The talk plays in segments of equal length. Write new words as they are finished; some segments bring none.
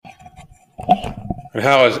And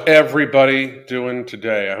how is everybody doing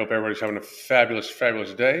today? I hope everybody's having a fabulous,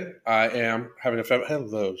 fabulous day. I am having a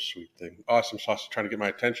hello, sweet thing. Awesome sauce is trying to get my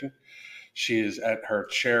attention. She is at her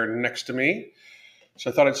chair next to me. So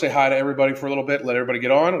I thought I'd say hi to everybody for a little bit, let everybody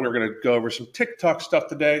get on. We're going to go over some TikTok stuff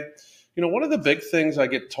today. You know, one of the big things I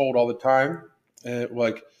get told all the time,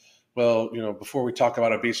 before we talk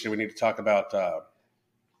about obesity, we need to talk about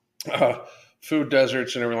food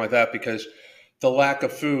deserts and everything like that because the lack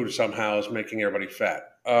of food somehow is making everybody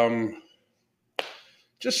fat.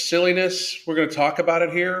 Just silliness. We're going to talk about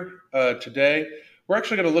it here today. We're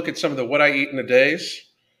actually going to look at some of the what I eat in a days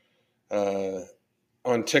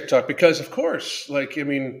on TikTok because, of course,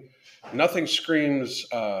 nothing screams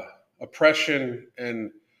oppression and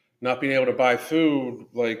not being able to buy food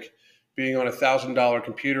like being on $1,000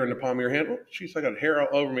 computer in the palm of your hand. Oh, jeez, I got hair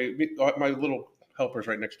all over me. My little helper's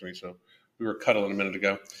right next to me, so we were cuddling a minute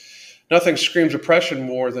ago. Nothing screams oppression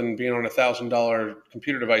more than being on $1,000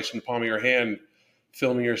 computer device in the palm of your hand,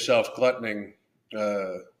 filming yourself gluttoning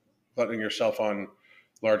yourself on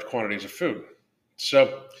large quantities of food.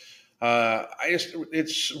 So we're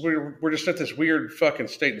just at this weird fucking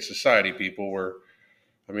state in society, people. Where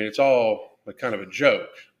it's all like kind of a joke,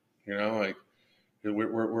 you know, like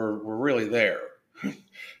we're really there.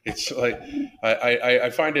 It's like I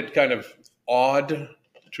find it kind of odd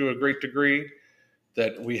to a great degree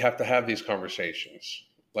that we have to have these conversations.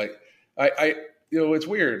 Like it's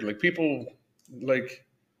weird. Like people like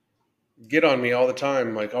get on me all the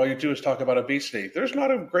time. Like all you do is talk about obesity. There's not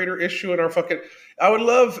a greater issue in our fucking. I would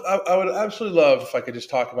absolutely love if I could just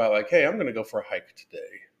talk about like, hey, I'm going to go for a hike today.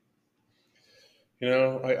 You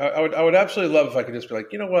know, I would absolutely love if I could just be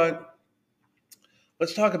like, you know what?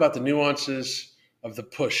 Let's talk about the nuances of the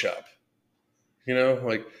push-up. You know,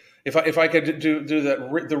 like if I could do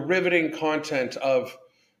that, the riveting content of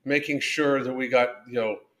making sure that we got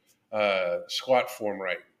squat form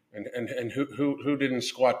right, and who didn't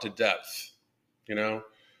squat to depth, you know,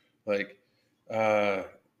 like the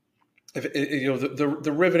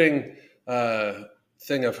riveting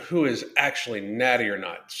thing of who is actually natty or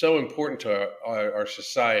not. So important to our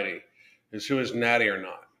society is who is natty or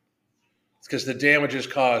not. It's because the damage is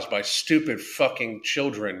caused by stupid fucking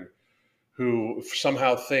children who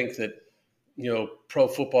somehow think that, pro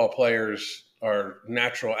football players are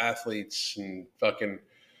natural athletes and fucking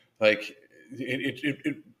like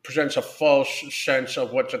it presents a false sense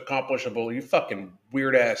of what's accomplishable. You fucking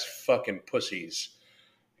weird ass fucking pussies.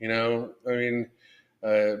 You know,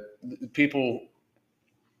 people,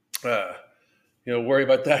 worry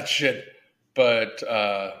about that shit. But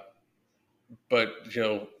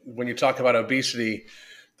when you talk about obesity,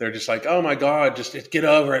 they're just like, oh my God, just get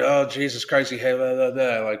over it. Oh, Jesus Christ, hey, blah, blah,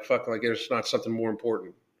 blah. Like, fuck, like there's not something more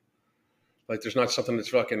important. Like there's not something that's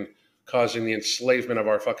fucking causing the enslavement of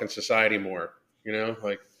our fucking society more, you know?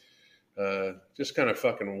 Like, just kind of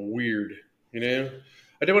fucking weird, you know?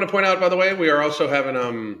 I did want to point out, by the way, we are also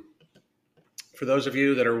having, for those of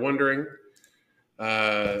you that are wondering,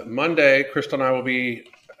 Monday, Crystal and I will be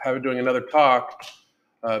doing another talk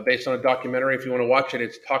based on a documentary. If you want to watch it,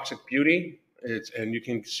 it's Toxic Beauty. And you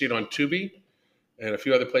can see it on Tubi and a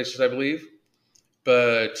few other places, I believe.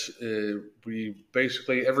 But we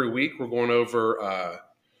basically every week we're going over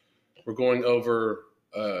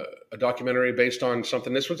a documentary based on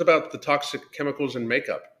something. This one's about the toxic chemicals in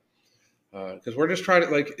makeup because we're just trying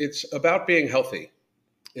to it's about being healthy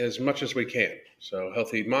as much as we can. So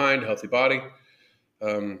healthy mind, healthy body.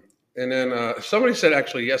 And then somebody said,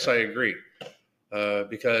 actually, yes, I agree,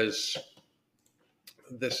 because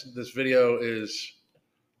this video is,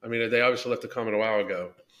 they obviously left a comment a while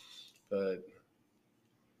ago, but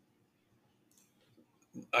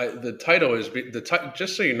the title is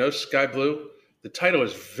just so you know, Sky Blue. The title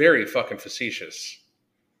is very fucking facetious.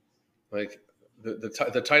 Like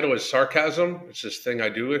the title is sarcasm. It's this thing I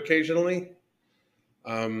do occasionally.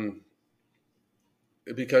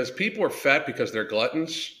 Because people are fat because they're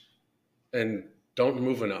gluttons and don't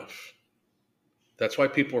move enough. That's why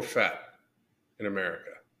people are fat in America.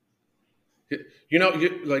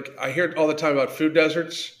 I hear all the time about food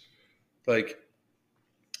deserts, well,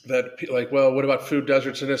 what about food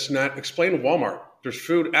deserts and this and that? Explain Walmart. There's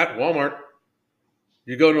food at Walmart.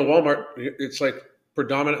 You go to Walmart, it's like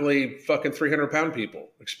predominantly fucking 300-pound people.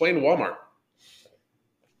 Explain Walmart.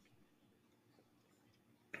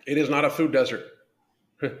 It is not a food desert.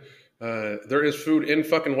 There is food in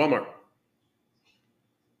fucking Walmart.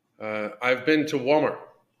 I've been to Walmart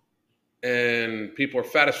and people are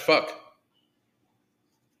fat as fuck.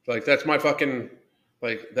 Like that's my fucking,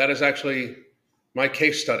 that is actually my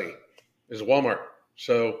case study is Walmart.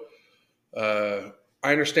 So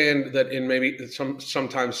I understand that in maybe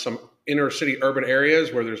sometimes some inner city urban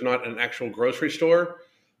areas where there's not an actual grocery store,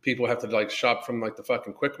 people have to like shop from like the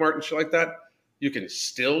fucking Quick Mart and shit like that. You can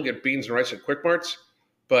still get beans and rice at Quick Marts,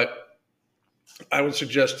 but I would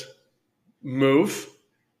suggest move.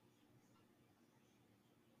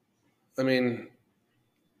 I mean,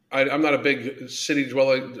 I'm not a big city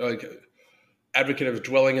dwelling like advocate of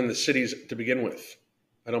dwelling in the cities to begin with.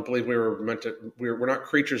 I don't believe we were meant to. We're not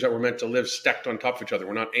creatures that were meant to live stacked on top of each other.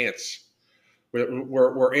 We're not ants.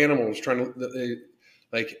 We're animals trying to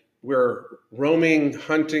like we're roaming,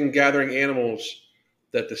 hunting, gathering animals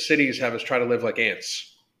that the cities have us try to live like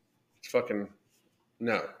ants. It's fucking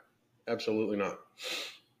no, absolutely not.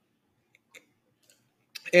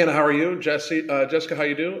 Anna, how are you? Jessica, how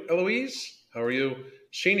you do? Eloise, how are you?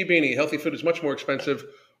 Sheeny Beanie, healthy food is much more expensive.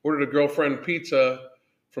 Ordered a girlfriend pizza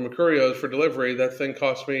from Mercurio's for delivery. That thing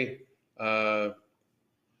cost me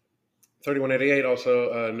 $31.88.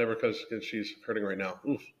 Also, never because she's hurting right now.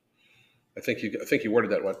 Oof. I think you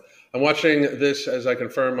worded that one. I'm watching this as I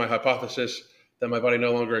confirm my hypothesis that my body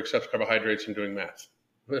no longer accepts carbohydrates and doing math.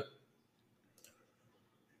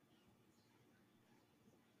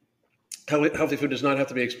 Healthy food does not have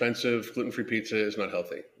to be expensive. Gluten-free pizza is not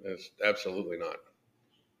healthy. It's absolutely not.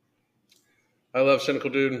 I love Cynical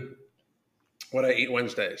Dude. What I eat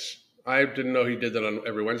Wednesdays. I didn't know he did that on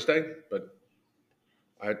every Wednesday, but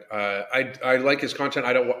I like his content.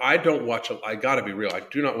 I don't watch. I gotta be real. I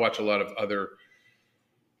do not watch a lot of other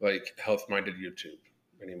like health-minded YouTube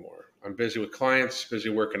anymore. I'm busy with clients, busy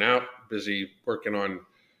working out, busy working on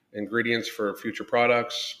ingredients for future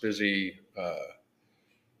products, busy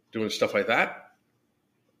doing stuff like that.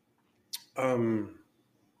 And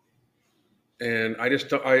I just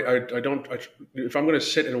don't. If I'm going to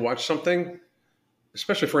sit and watch something,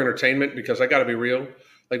 especially for entertainment, because I got to be real.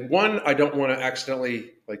 Like one, I don't want to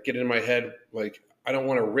accidentally like get in my head. Like I don't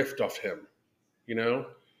want to riff off him. You know,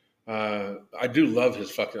 I do love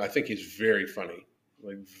his fucking. I think he's very funny,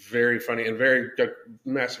 like very funny and very got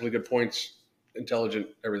massively good points, intelligent,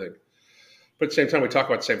 everything. But at the same time, we talk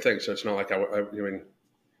about the same thing, so it's not like I mean,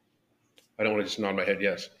 I don't want to just nod my head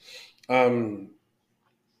yes. But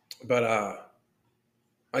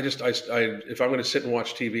if I'm going to sit and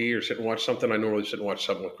watch TV or sit and watch something, I normally sit and watch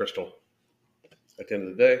something with Crystal. At the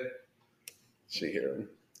end of the day, let's see here.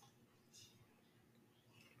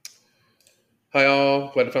 Hi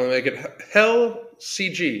all, glad to finally make it. Hell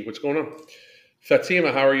CG, what's going on?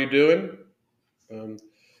 Fatima, how are you doing?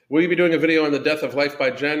 Will you be doing a video on the death of life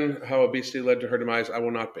by Jen? How obesity led to her demise? I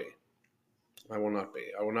will not be. I will not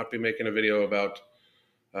be making a video about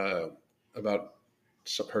her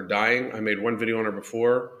dying. I made one video on her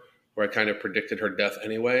before where I kind of predicted her death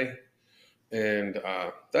anyway, and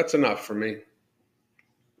that's enough for me.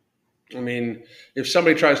 I mean, if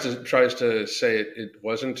somebody tries to say it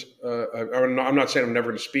wasn't, I'm not saying I'm never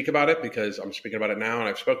going to speak about it because I'm speaking about it now, and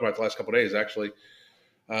I've spoken about it the last couple of days actually.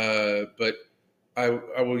 But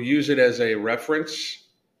I will use it as a reference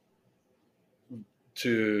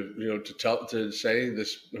to say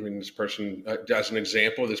this. I mean, this person as an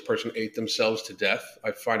example. This person ate themselves to death.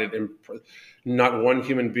 I find it not one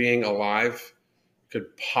human being alive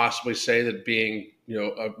could possibly say that being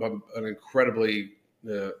an incredibly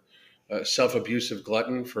self-abusive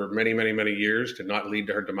glutton for many, many, many years did not lead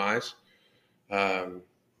to her demise.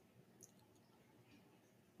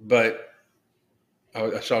 But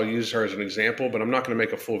so I'll use her as an example, but I'm not going to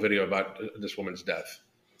make a full video about this woman's death.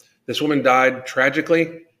 This woman died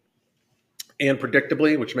tragically and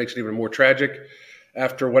predictably, which makes it even more tragic,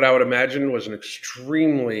 after what I would imagine was an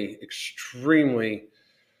extremely, extremely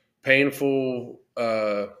painful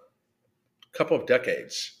couple of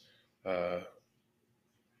decades.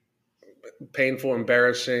 Painful,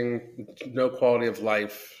 embarrassing, no quality of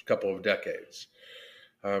life, couple of decades.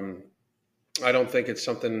 I don't think it's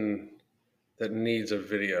something that needs a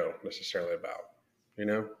video necessarily about, you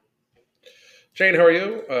know? Jane, how are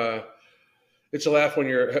you? It's a laugh when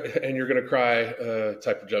you're going to cry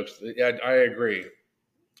type of jokes. Yeah, I agree.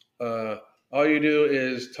 All you do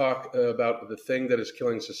is talk about the thing that is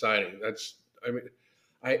killing society.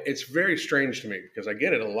 It's very strange to me because I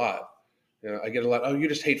get it a lot. I get a lot. Oh, you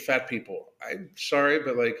just hate fat people. I'm sorry,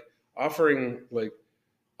 but offering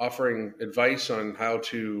advice on how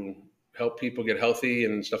to help people get healthy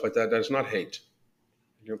and stuff like that is not hate.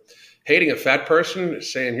 Hating a fat person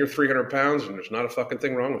is saying you're 300 pounds and there's not a fucking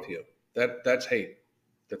thing wrong with you. That's hate.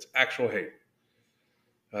 That's actual hate.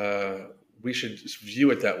 We should view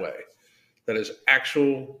it that way. That is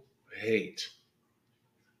actual hate.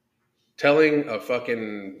 Telling a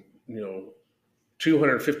fucking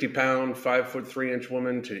 250 pound, 5'3"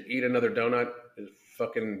 woman to eat another donut is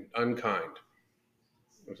fucking unkind.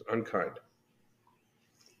 was unkind.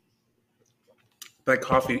 That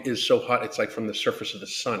coffee is so hot, it's like from the surface of the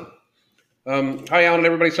sun. Hi, Alan,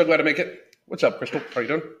 everybody. So glad to make it. What's up, Crystal? How are you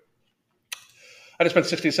doing? I just spent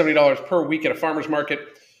 $60 to $70 per week at a farmer's market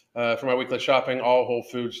for my weekly shopping. All Whole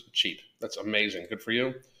Foods cheap. That's amazing. Good for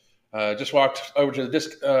you. Just walked over to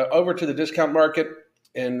the discount market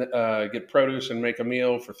and get produce and make a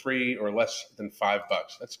meal for $3 or less than $5.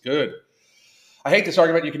 That's good. I hate this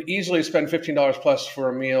argument. You can easily spend $15 plus for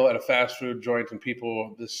a meal at a fast food joint, and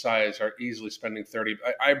people this size are easily spending $30.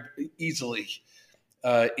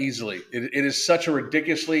 Easily. It is such a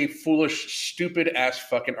ridiculously foolish, stupid ass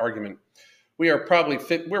fucking argument. We're probably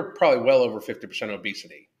well over 50%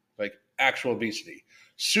 obesity, like actual obesity.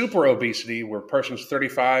 Super obesity, where a person's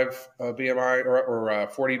 35 BMI or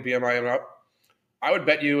 40 BMI and up, I would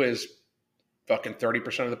bet you is fucking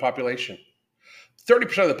 30% of the population.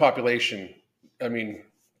 30% of the population. I mean,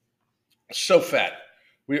 so fat.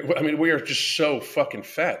 We are just so fucking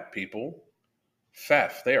fat, people.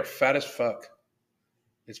 Fat. They are fat as fuck.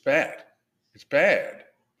 It's bad. It's bad.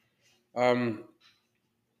 But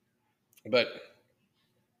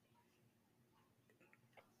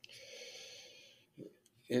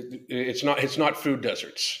it's not food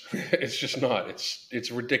deserts. It's just not. It's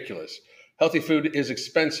ridiculous. Healthy food is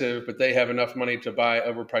expensive, but they have enough money to buy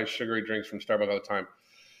overpriced sugary drinks from Starbucks all the time.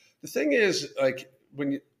 The thing is, like,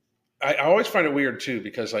 I always find it weird too,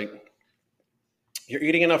 because like you're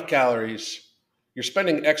eating enough calories, you're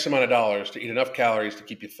spending X amount of dollars to eat enough calories to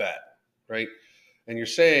keep you fat, right? And you're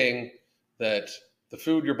saying that the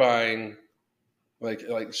food you're buying, like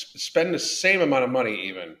spend the same amount of money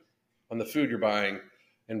even on the food you're buying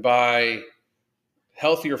and buy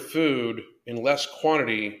healthier food in less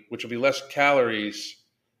quantity, which will be less calories,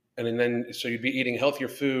 and then so you'd be eating healthier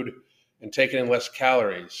food and taking in less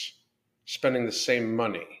calories, spending the same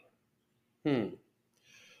money. What's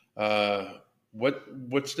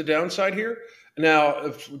the downside here?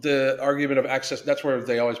 Now, the argument of access, that's where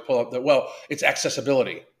they always pull up that, well, it's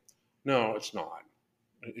accessibility. No, it's not.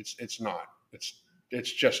 It's not.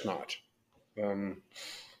 It's just not.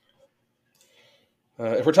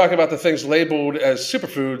 If we're talking about the things labeled as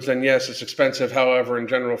superfoods, then yes, it's expensive. However, in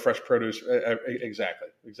general, fresh produce, exactly.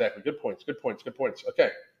 Good points.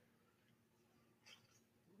 Okay.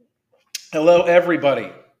 Hello, everybody.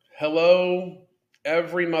 Hello,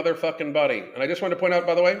 every motherfucking buddy. And I just wanted to point out,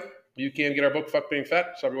 by the way, you can get our book, Fuck Being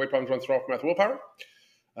Fat, Solve Your Weight Problems, One Throw Off Math Willpower,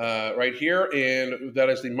 right here. And that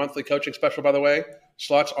is the monthly coaching special, by the way.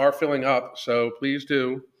 Slots are filling up, so please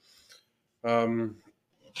do.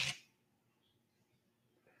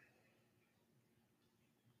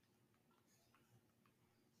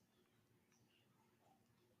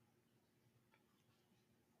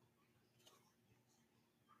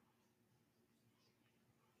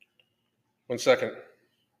 1 second.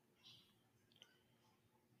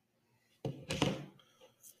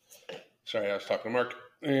 Sorry, I was talking to Mark.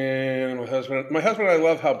 And my husband and I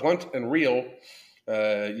love how blunt and real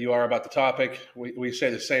you are about the topic. We say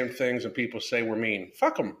the same things and people say we're mean.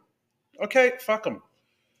 Fuck them. Okay, fuck them.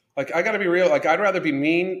 Like, I got to be real. Like, I'd rather be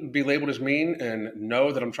mean, be labeled as mean, and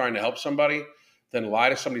know that I'm trying to help somebody than lie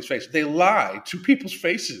to somebody's face. They lie to people's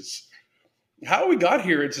faces. How we got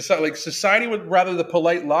here in society, like society would rather the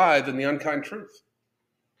polite lie than the unkind truth.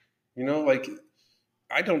 You know, like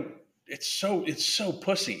it's so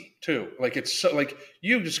pussy too. Like, it's so, like,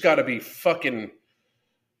 you just got to be fucking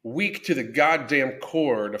weak to the goddamn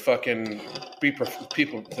core to fucking prefer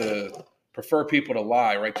people to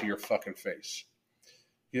lie right to your fucking face.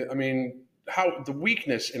 Yeah, I mean, how the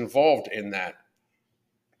weakness involved in that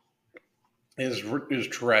is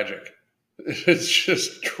tragic. It's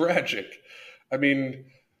just tragic. I mean,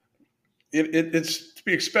 it's to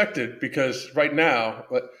be expected, because right now,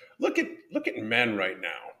 look at men right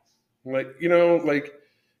now. Like, you know, like,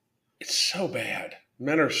 it's so bad.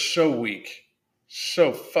 Men are so weak,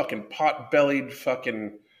 so fucking pot-bellied,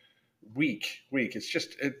 fucking weak. It's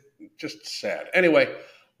just sad. Anyway,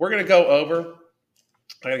 we're gonna go over.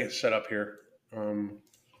 I gotta get set up here. Doing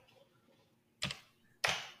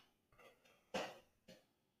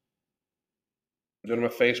my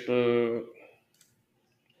Facebook.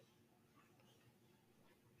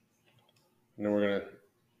 And then we're going to,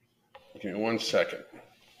 give me 1 second.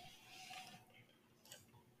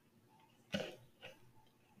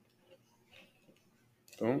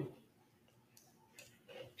 Boom.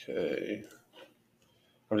 Okay.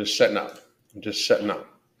 I'm just setting up.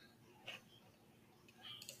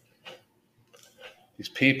 These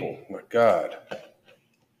people, my God.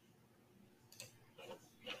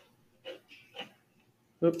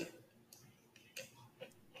 Oop.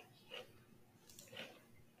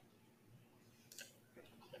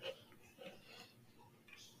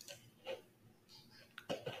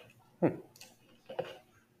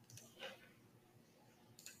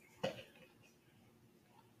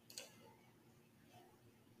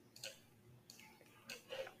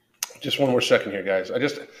 Just one more second here, guys. I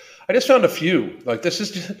just found a few. Like this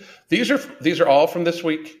is just, these are all from this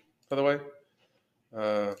week, by the way.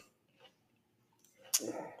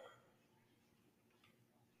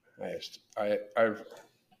 I've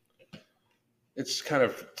it's kind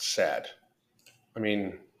of sad. I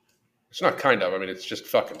mean, it's not kind of. I mean, it's just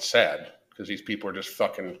fucking sad because these people are just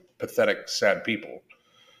fucking pathetic, sad people.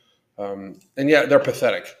 And yeah, they're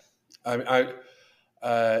pathetic.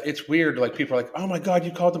 It's weird. Like people are like, "Oh my god,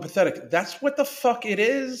 you called them pathetic." That's what the fuck it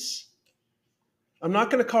is. I'm not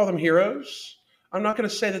going to call them heroes. I'm not going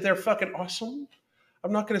to say that they're fucking awesome.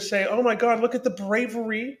 I'm not going to say, "Oh my god, look at the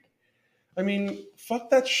bravery." I mean, fuck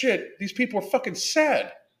that shit. These people are fucking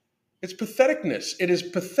sad. It's patheticness. It is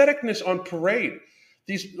patheticness on parade.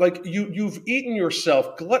 These like you've eaten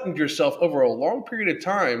yourself, gluttoned yourself over a long period of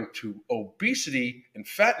time to obesity and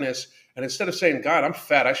fatness, and instead of saying, "God, I'm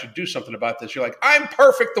fat, I should do something about this," you're like, "I'm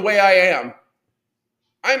perfect the way I am.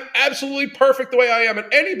 I'm absolutely perfect the way I am."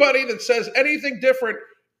 And anybody that says anything different,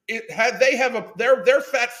 they're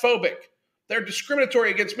fat phobic. They're discriminatory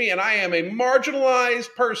against me, and I am a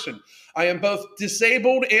marginalized person. I am both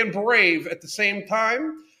disabled and brave at the same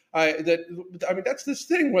time. That's this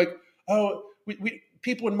thing. Like, oh, we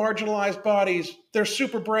people in marginalized bodies, they're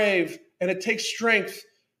super brave, and it takes strength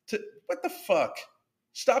to. What the fuck?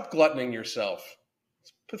 Stop gluttoning yourself.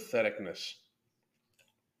 It's patheticness.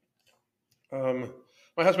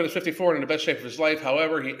 My husband is 54 and in the best shape of his life.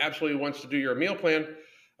 However, he absolutely wants to do your meal plan.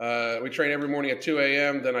 We train every morning at 2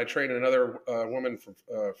 a.m. Then I train another woman from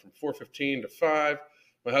 4:15 to 5.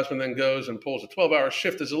 My husband then goes and pulls a 12-hour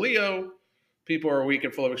shift as a Leo. People are weak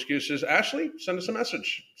and full of excuses. Ashley, send us a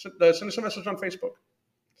message. Send us a message on Facebook.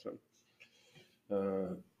 So,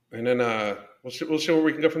 and then we'll see where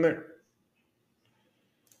we can go from there.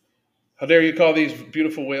 How dare you call these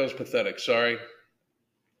beautiful whales pathetic? Sorry.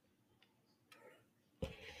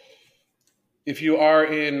 If you are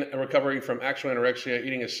in a recovery from actual anorexia,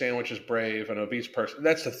 eating a sandwich is brave. An obese person,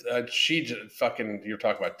 that's you're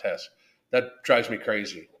talking about Tess. That drives me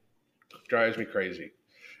crazy.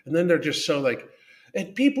 And then they're just so like,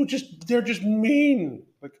 and people they're just mean.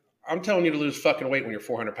 Like, I'm telling you to lose fucking weight when you're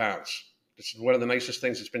 400 pounds. This is one of the nicest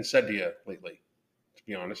things that's been said to you lately, to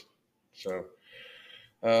be honest. So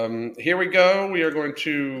here we go. We are going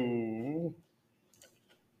to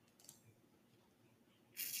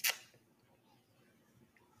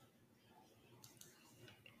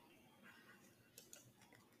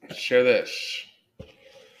share this.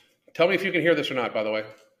 Tell me if you can hear this or not, by the way.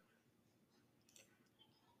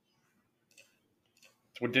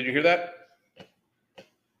 Did you hear that?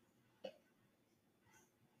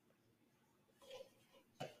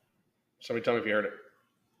 Somebody tell me if you heard it.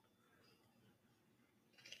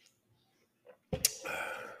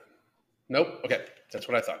 Nope. Okay. That's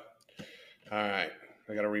what I thought. All right.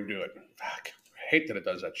 I got to redo it. Fuck. I hate that it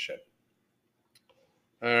does that shit.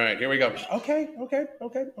 All right. Here we go. Okay.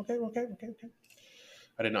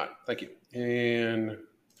 I did not. Thank you. And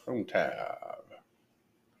Chrome tab.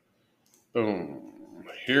 Boom.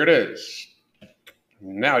 Here it is.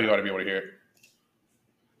 Now you ought to be able to hear it.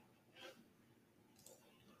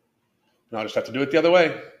 And I'll just have to do it the other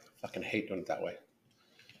way. I fucking hate doing it that way.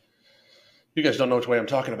 You guys don't know which way I'm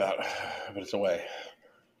talking about, but it's a way.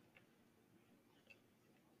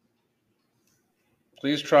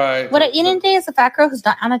 Please try. What I'm eating today is a fat girl who's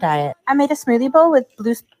not on a diet. I made a smoothie bowl with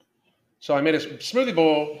blue. So I made a smoothie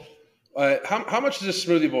bowl. How much does this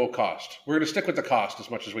smoothie bowl cost? We're going to stick with the cost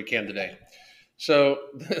as much as we can today. So,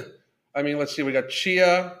 I mean, let's see. We got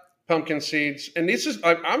chia, pumpkin seeds, and this is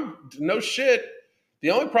I'm no shit. The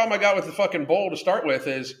only problem I got with the fucking bowl to start with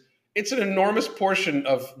is it's an enormous portion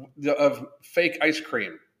of fake ice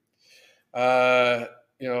cream. An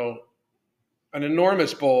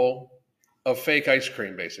enormous bowl of fake ice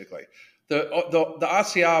cream, basically. The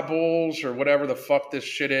Asia bowls or whatever the fuck this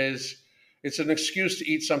shit is, it's an excuse to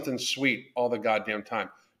eat something sweet all the goddamn time.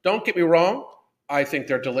 Don't get me wrong. I think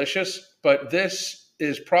they're delicious, but this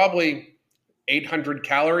is probably 800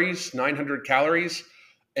 calories, 900 calories,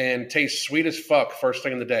 and tastes sweet as fuck first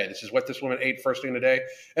thing in the day. This is what this woman ate first thing in the day.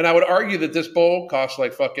 And I would argue that this bowl costs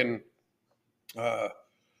like fucking,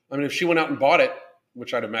 if she went out and bought it,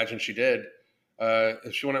 which I'd imagine she did,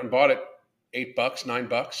 if she went out and bought it, $8,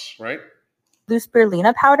 $9, right? Blue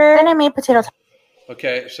spirulina powder. Then I made potato.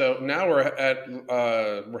 Okay, so now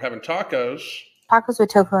we're having tacos. Tacos with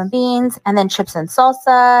tofu and beans, and then chips and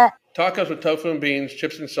salsa. Tacos with tofu and beans,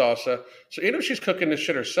 chips and salsa. So even if she's cooking this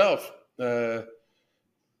shit herself, we're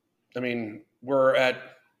at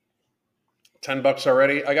 $10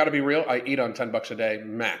 already. I got to be real. I eat on $10 a day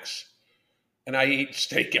max, and I eat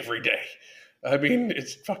steak every day. I mean,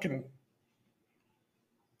 it's fucking.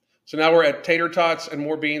 So now we're at tater tots and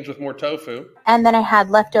more beans with more tofu. And then I had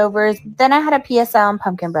leftovers. Then I had a PSL and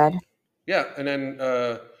pumpkin bread. Yeah, and then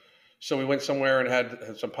so we went somewhere and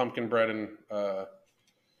had some pumpkin bread and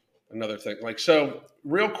another thing. Like, so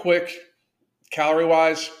real quick, calorie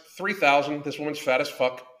wise, 3,000. This woman's fat as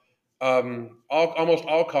fuck. Almost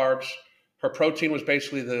all carbs. Her protein was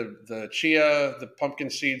basically the chia, the pumpkin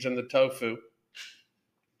seeds, and the tofu.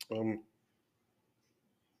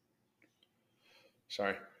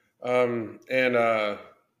 Sorry. And a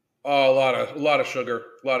lot of sugar.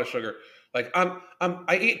 Like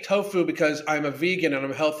I eat tofu because I'm a vegan and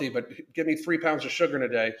I'm healthy, but give me 3 pounds of sugar in a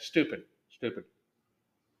day. Stupid.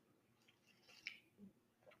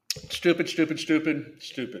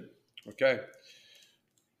 Okay.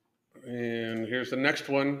 And here's the next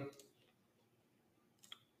one.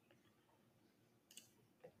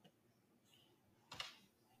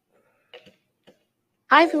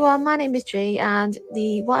 Hi everyone, my name is G, and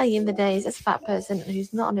what I eat in the day is as a fat person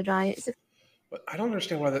who's not on a diet. But I don't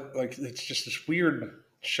understand why that, like, it's just this weird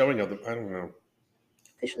showing of them. I don't know.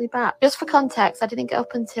 Officially back. Just for context, I didn't get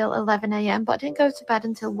up until 11 a.m., but I didn't go to bed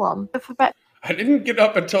until 1. I didn't get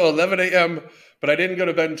up until 11 a.m., but I didn't go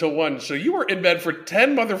to bed until 1. So you were in bed for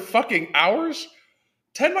 10 motherfucking hours?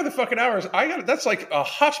 10 motherfucking hours. That's like a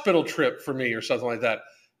hospital trip for me or something like that.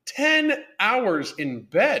 10 hours in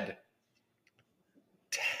bed.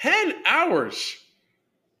 10 hours.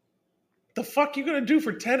 The fuck you gonna do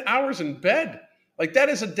for 10 hours in bed? Like, that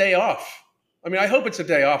is a day off. I mean, I hope it's a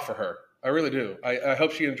day off for her. I really do. I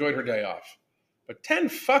hope she enjoyed her day off. But 10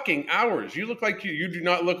 fucking hours. You look like you do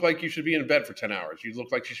not look like you should be in bed for 10 hours. You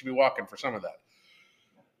look like you should be walking for some of that.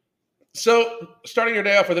 So, starting your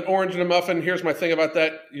day off with an orange and a muffin, here's my thing about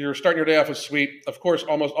that. You're starting your day off with sweet. Of course,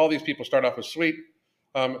 almost all these people start off with sweet.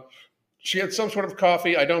 She had some sort of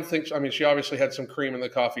coffee. She obviously had some cream in the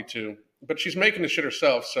coffee too. But she's making the shit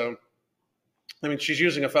herself, so she's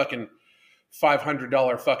using a fucking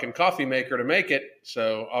 $500 fucking coffee maker to make it.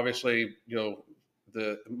 So obviously,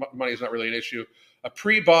 the money is not really an issue. A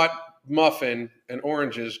pre-bought muffin and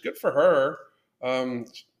oranges, good for her. And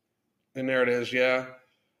there it is, yeah.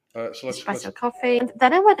 So let's coffee. And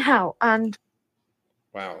then I went out and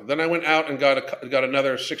wow. Then I went out and got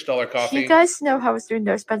another $6 coffee. You guys know how I was doing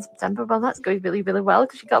no spend September. Well, that's going really, really well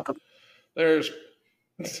because you got the.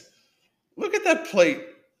 Look at that plate.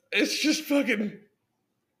 It's just fucking.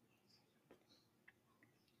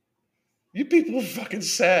 You people are fucking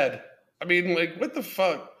sad. I mean, like, what the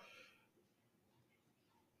fuck?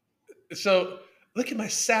 So, look at my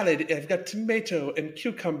salad. I've got tomato and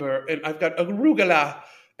cucumber, and I've got arugula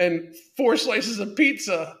and 4 slices of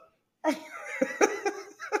pizza.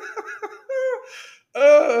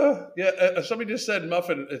 Somebody just said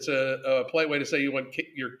muffin. It's a polite way to say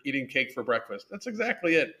you're eating cake for breakfast. That's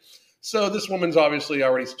exactly it. So this woman's obviously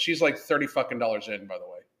she's like $30 fucking in, by the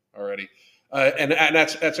way, already. And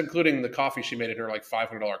that's including the coffee she made in her like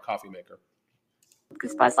 $500 coffee maker.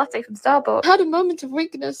 Spice latte from Starbucks. I had a moment of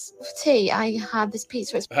weakness for tea. I had this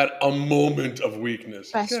pizza. I had a moment of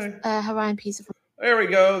weakness. Best Hawaiian pizza. There we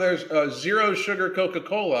go. There's zero sugar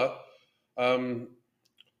Coca-Cola. I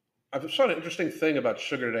saw an interesting thing about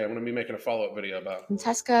sugar today. I'm going to be making a follow-up video about. In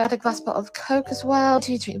Tesco, I had a glass bottle of Coke as well.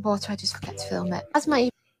 To drink water, I just forget to film it.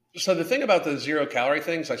 So the thing about the 0 calorie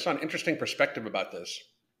things, I saw an interesting perspective about this.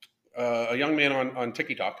 A young man on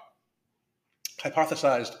TikTok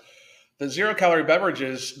hypothesized that 0 calorie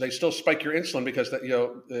beverages, they still spike your insulin because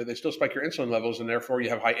they still spike your insulin levels, and therefore you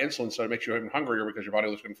have high insulin, so it makes you even hungrier because your body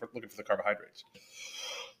was looking for the carbohydrates.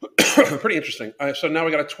 Pretty interesting. So now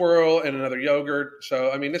we got a twirl and another yogurt.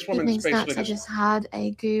 So I mean, this woman's basically I just had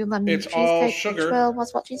a goo lemon it's cheesecake. All sugar.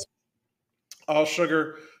 Was watching. All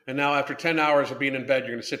sugar. And now after 10 hours of being in bed,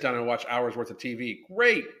 you're going to sit down and watch hours worth of TV.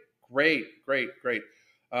 Great.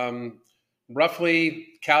 Roughly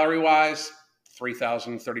calorie wise,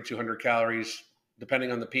 3,000, 3,200 calories,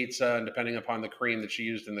 depending on the pizza and depending upon the cream that she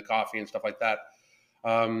used in the coffee and stuff like that.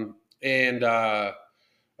 What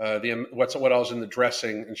else in the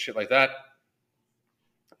dressing and shit like that.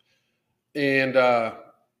 And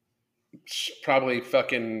probably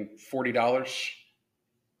fucking $40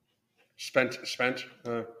 spent.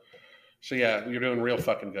 So yeah, you're doing real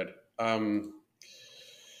fucking good. Let's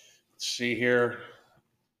see here.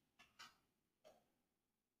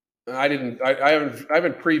 I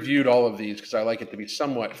haven't previewed all of these because I like it to be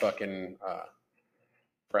somewhat fucking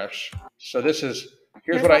fresh. So here's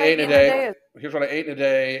what I ate in a day. Here's what I ate in a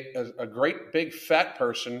day as a great big fat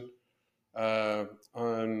person.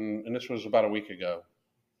 And this was about a week ago.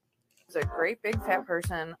 As a great big fat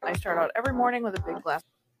person, I start out every morning with a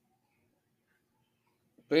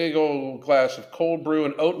big old glass of cold brew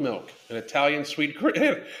and oat milk, an Italian sweet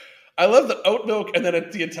cream. I love the oat milk and then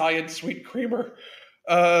the Italian sweet creamer.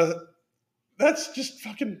 That's just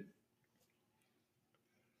fucking.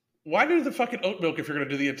 Why do the fucking oat milk if you're going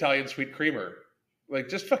to do the Italian sweet creamer? Like,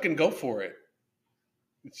 just fucking go for it.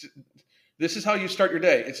 This is how you start your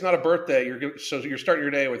day. It's not a birthday. So you're starting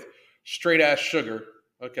your day with straight ass sugar.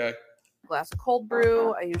 Okay. Glass of cold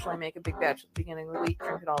brew. I usually make a big batch at the beginning of the week,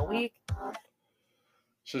 drink it all week.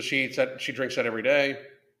 So she eats that. She drinks that every day.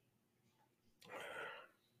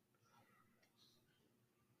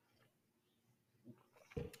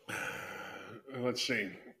 Let's see.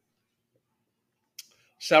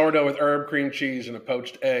 Sourdough with herb, cream cheese, and a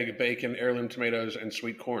poached egg, bacon, heirloom tomatoes, and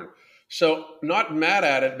sweet corn. So not mad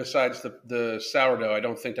at it besides the sourdough. I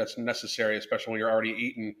don't think that's necessary, especially when you're already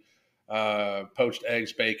eating poached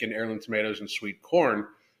eggs, bacon, heirloom tomatoes, and sweet corn,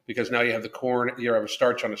 because now you have the corn, you have a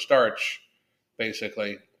starch on a starch,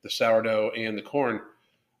 basically, the sourdough and the corn.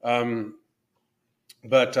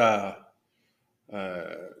 But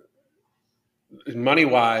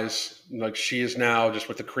money-wise, like she is now just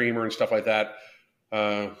with the creamer and stuff like that,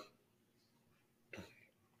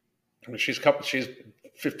 she's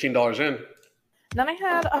 $15 in. Then I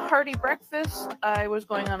had a hearty breakfast. I was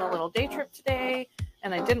going on a little day trip today,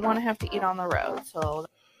 and I didn't want to have to eat on the road. So,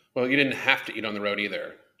 well, you didn't have to eat on the road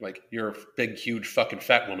either. Like, you're a big, huge, fucking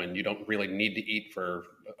fat woman. You don't really need to eat for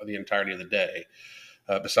the entirety of the day,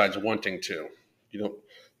 besides wanting to. You don't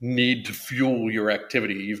need to fuel your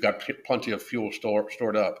activity. You've got plenty of fuel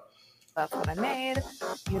stored up. That's what I made.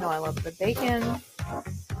 You know I love the bacon.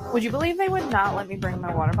 Would you believe they would not let me bring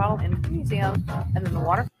my water bottle into the museum? And then the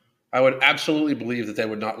water... I would absolutely believe that they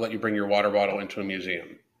would not let you bring your water bottle into a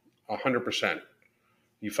museum. 100%.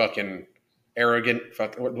 You fucking arrogant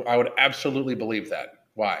fuck. I would absolutely believe that.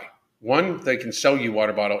 Why? One, they can sell you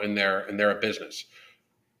water bottle in there and they're a business.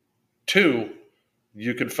 Two,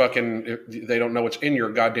 you could fucking... They don't know what's in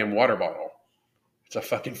your goddamn water bottle. It's a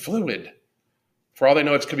fucking fluid. For all they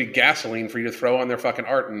know, it's could be gasoline for you to throw on their fucking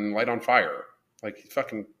art and light on fire. Like,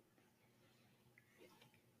 fucking...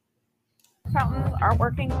 Fountains aren't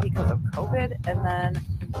working because of COVID, and then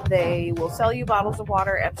they will sell you bottles of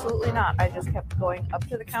water. Absolutely not. I just kept going up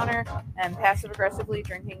to the counter and passive-aggressively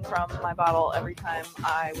drinking from my bottle every time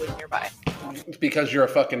I was nearby. It's because you're a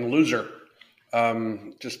fucking loser.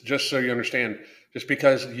 Just so you understand. Just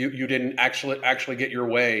because you didn't actually get your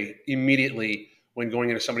way immediately when going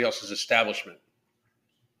into somebody else's establishment.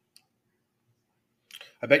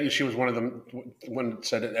 I bet you she was one of them. One that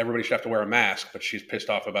said that everybody should have to wear a mask, but she's pissed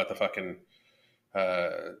off about the fucking,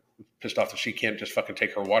 pissed off that she can't just fucking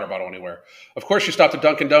take her water bottle anywhere. Of course, she stopped at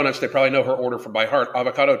Dunkin' Donuts. They probably know her order by heart.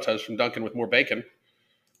 Avocado toast from Dunkin' with more bacon.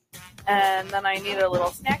 And then I needed a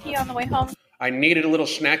little snacky on the way home. I needed a little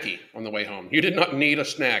snacky on the way home. You did not need a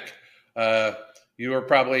snack. You were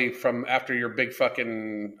probably from after your big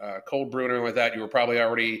fucking cold brew and everything like that. You were probably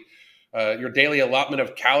already your daily allotment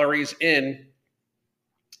of calories in.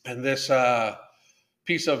 And this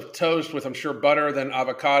piece of toast with, I'm sure, butter, then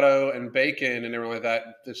avocado and bacon and everything like that.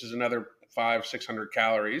 This is another 500-600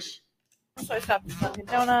 calories. So I stopped at Dunkin'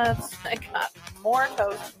 Donuts. I got more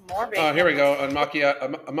toast, more bacon. Oh, here we go. A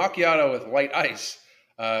macchiato with light ice,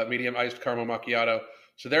 medium iced caramel macchiato.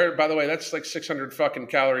 So there, by the way, that's like 600 fucking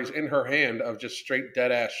calories in her hand of just straight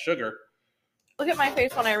dead ass sugar. Look at my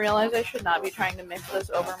face when I realized I should not be trying to mix this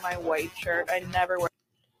over my white shirt. I never wear.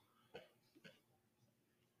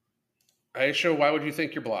 Aisha, why would you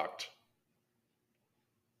think you're blocked?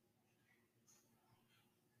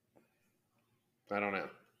 I don't know.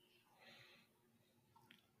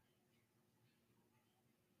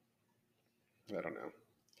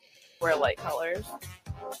 Wear light colors.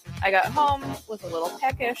 I got home with a little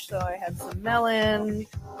peckish, so I had some melon,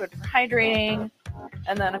 good for hydrating,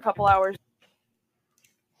 and then a couple hours.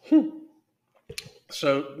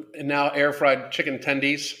 So now air fried chicken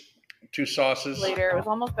tendies. 2 sauces. Later, it was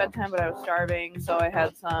almost bedtime, but I was starving, so I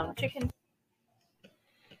had some chicken.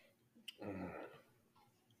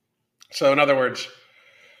 So in other words,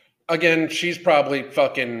 again, she's probably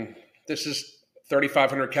fucking, this is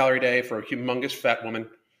 3,500 calorie day for a humongous fat woman.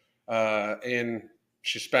 And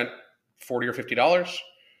she spent $40 or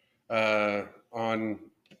 $50 on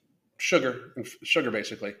sugar,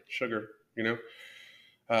 basically. Sugar, you know.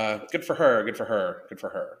 Good for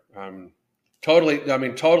her. Totally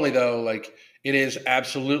though, like, it is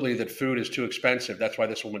absolutely that food is too expensive. That's why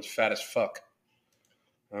this woman's fat as fuck.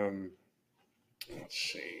 Let's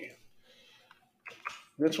see.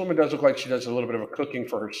 This woman does look like she does a little bit of a cooking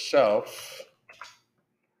for herself.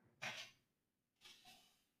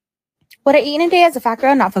 What I eat in a day as a fat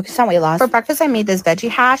girl, not focused on weight loss. For breakfast, I made this veggie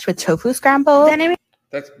hash with tofu scrambled. Then I made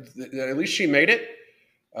That's at least she made it.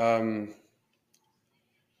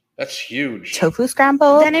 That's huge. tofu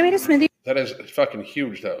scramble. Then I made a smoothie. That is fucking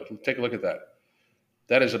huge, though. Take a look at that.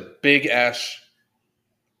 That is a big ass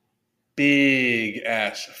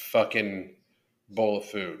fucking bowl of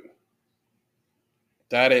food.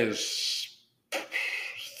 That is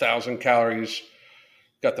 1,000 calories.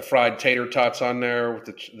 Got the fried tater tots on there.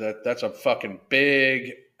 That's a fucking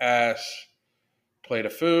big ass plate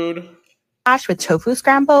of food. With tofu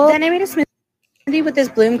scramble. Then I made a smoothie with this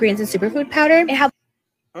Bloom greens and superfood powder. It had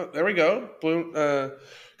there we go. Bloom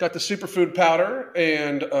got the superfood powder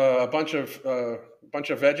and a bunch of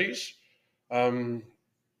veggies. I'm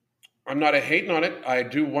not hating on it. I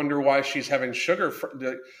do wonder why she's having sugar.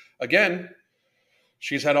 Again,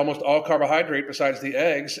 she's had almost all carbohydrate besides the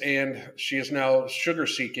eggs, and she is now sugar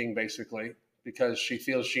seeking basically because she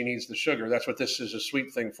feels she needs the sugar. That's what this is a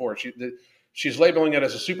sweet thing for. She's labeling it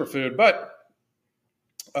as a superfood, but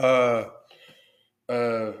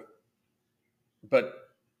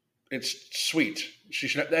it's sweet. She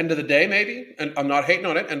should, at the end of the day, maybe, and I'm not hating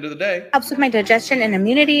on it, end of the day. Helps with my digestion and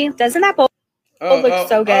immunity. Doesn't that bowl look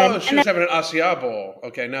so good? Oh, she was having an acai bowl.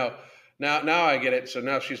 Okay, now I get it. So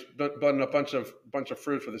now she's buttering a bunch of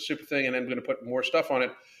fruits with a super thing, and then going to put more stuff on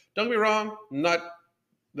it. Don't get me wrong.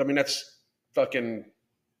 That's fucking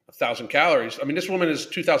 1,000 calories. I mean, this woman is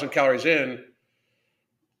 2,000 calories in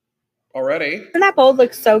already. And that bowl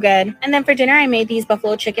looks so good. And then for dinner, I made these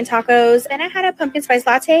buffalo chicken tacos. Then I had a pumpkin spice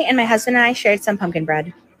latte, and my husband and I shared some pumpkin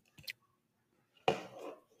bread.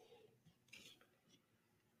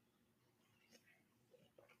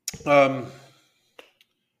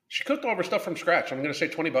 She cooked all of her stuff from scratch. I'm going to say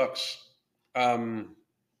 $20.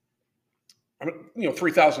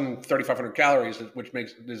 3,000, 3,500 calories, which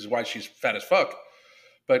is why she's fat as fuck.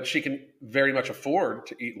 But she can very much afford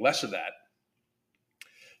to eat less of that.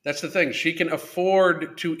 That's the thing. She can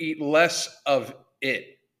afford to eat less of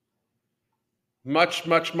it. Much,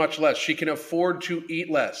 much, much less. She can afford to eat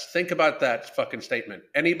less. Think about that fucking statement.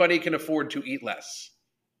 Anybody can afford to eat less.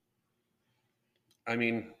 I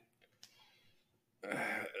mean,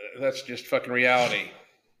 that's just fucking reality.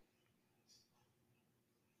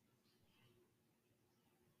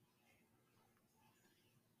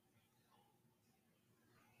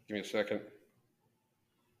 Give me a second.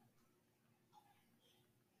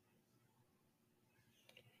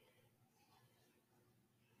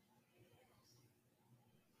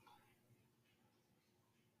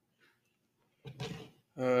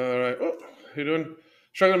 All right. Oh, how you doing?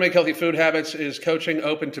 Struggling to make healthy food habits. Is coaching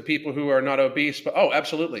open to people who are not obese? But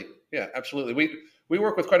absolutely. Yeah, absolutely. We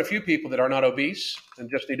work with quite a few people that are not obese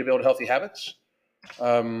and just need to build healthy habits.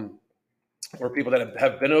 Or people that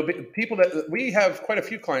have been obese. People that we have quite a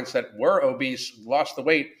few clients that were obese, lost the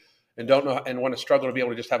weight, and don't know and want to struggle to be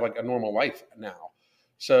able to just have like a normal life now.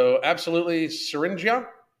 So absolutely, Syringa,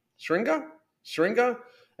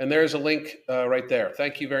 and there's a link right there.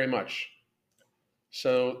 Thank you very much.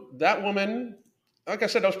 So that woman, like I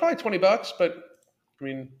said, that was probably $20, but I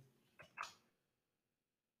mean,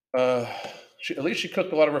 at least she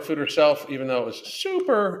cooked a lot of her food herself, even though it was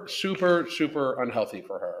super, super, super unhealthy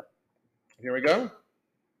for her. Here we go.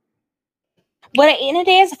 What I ate in a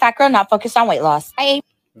day is a fat girl not focused on weight loss. I ate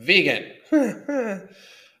vegan.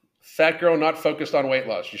 Fat girl not focused on weight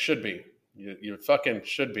loss. You should be. You fucking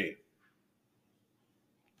should be.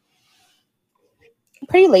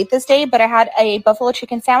 pretty late this day, but I had a buffalo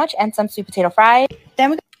chicken sandwich and some sweet potato fries.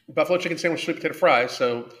 Then buffalo chicken sandwich, sweet potato fries.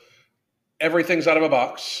 So everything's out of a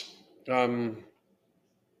box.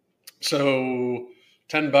 So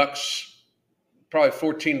 $10, probably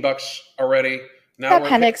 $14 already. Now we're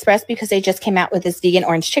Panda Express because they just came out with this vegan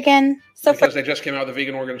orange chicken. So they just came out with the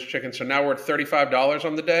vegan orange chicken. So now we're at $35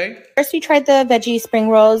 on the day. First, we tried the veggie spring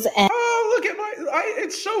rolls, and look at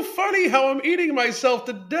it's so funny how I'm eating myself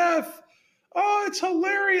to death. Oh, it's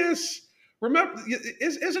hilarious. Remember,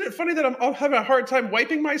 isn't it funny that I'm having a hard time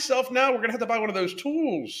wiping myself now? We're gonna have to buy one of those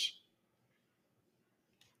tools.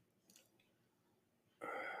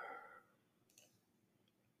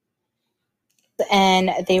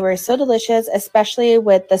 And they were so delicious, especially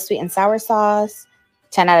with the sweet and sour sauce.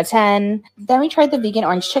 10 out of 10. Then we tried the vegan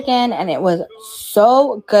orange chicken, and it was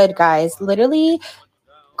so good, guys. Literally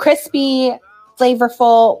crispy,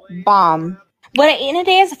 flavorful, bomb. What I ate in a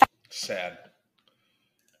day is sad.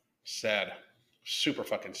 Super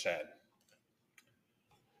fucking sad.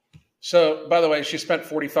 So, by the way, she spent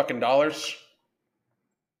 $40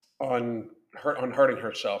 on hurting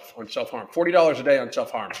herself, on self-harm. $40 a day on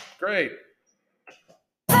self-harm. Great.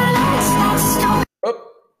 Oh.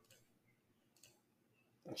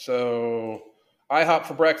 So, IHOP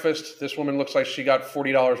for breakfast. This woman looks like she got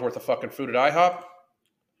 $40 worth of fucking food at IHOP.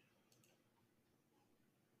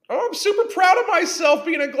 Oh I'm super proud of myself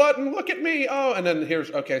being a glutton. Look at me. Oh, and then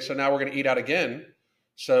so now we're going to eat out again.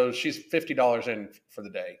 So she's $50 in for the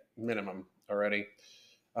day, minimum already.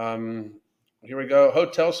 Here we go.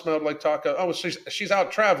 Hotel smelled like taco. Oh, she's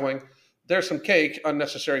out traveling. There's some cake,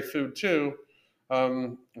 unnecessary food too.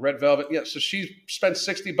 Red velvet. Yeah, so she spent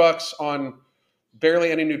 $60 on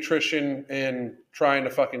barely any nutrition and trying to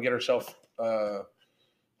fucking get herself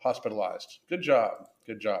hospitalized. Good job.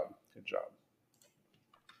 Good job. Good job.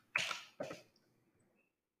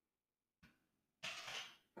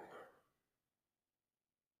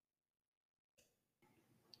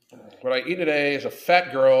 What I eat today is a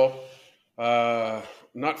fat girl,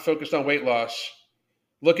 not focused on weight loss.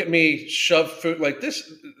 Look at me shove food like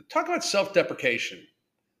this. Talk about self-deprecation.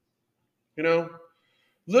 You know,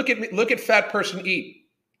 look at me. Look at fat person eat.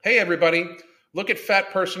 Hey, everybody, look at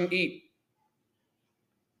fat person eat.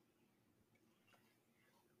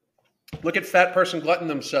 Look at fat person glutton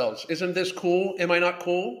themselves. Isn't this cool? Am I not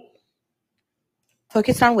cool?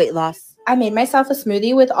 Focused on weight loss. I made myself a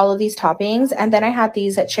smoothie with all of these toppings, and then I had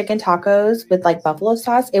these chicken tacos with like buffalo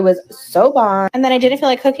sauce. It was so bomb. And then I didn't feel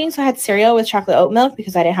like cooking, so I had cereal with chocolate oat milk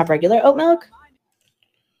because I didn't have regular oat milk.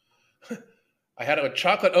 I had a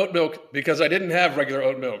chocolate oat milk because I didn't have regular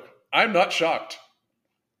oat milk. I'm not shocked.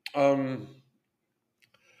 I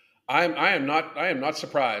am not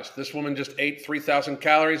surprised. This woman just ate 3,000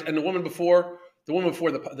 calories, and the woman before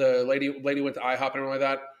the lady went to IHOP and everything like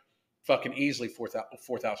that, fucking easily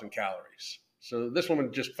 4,000 calories. So this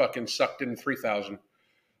woman just fucking sucked in 3,000.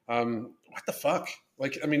 What the fuck?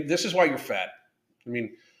 Like, I mean, this is why you're fat. I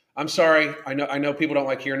mean, I'm sorry. I know people don't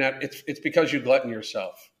like hearing that. It's because you glutton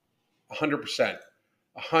yourself. 100%.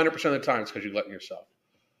 100% of the time, it's because you glutton yourself.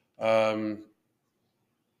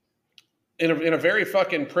 In a very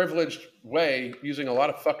fucking privileged way, using a lot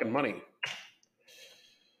of fucking money.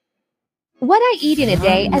 What I eat in a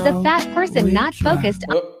day as a fat person not focused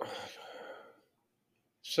on.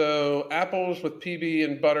 So apples with PB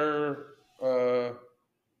and butter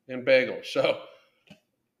and bagel. So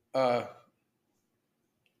the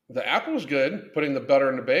apple is good, putting the butter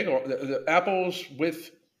in the bagel. The apples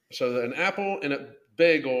with, an apple and a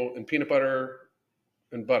bagel and peanut butter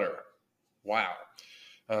and butter. Wow.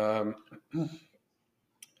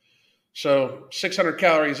 So 600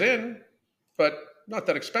 calories in, but not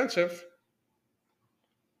that expensive.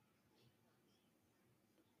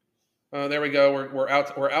 There we go. We're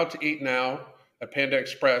out to eat now at Panda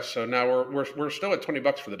Express. So now we're still at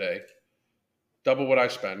 $20 for the day, double what I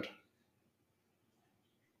spend.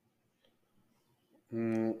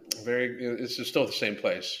 It's still the same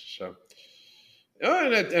place. So,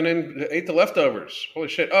 and then ate the leftovers. Holy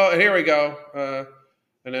shit! Oh, here we go.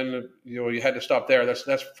 And then you had to stop there. That's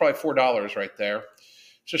probably $4 right there.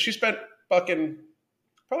 So she spent fucking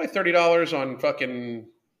probably $30 on fucking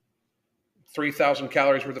 3,000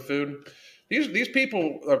 calories worth of food. These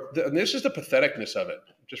people and this is the patheticness of it.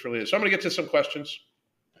 It just really is. So I'm going to get to some questions.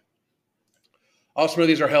 All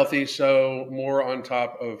smoothies are healthy, so more on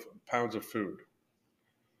top of pounds of food.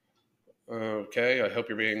 Okay, I hope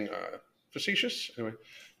you're being facetious. Anyway,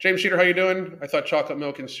 James Sheeter, how you doing? I thought chocolate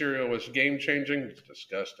milk and cereal was game changing. It's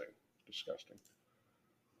disgusting.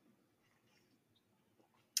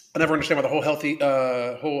 I never understand why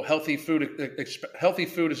the whole healthy food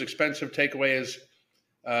is expensive. Takeaway is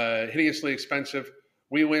hideously expensive.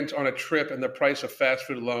 We went on a trip, and the price of fast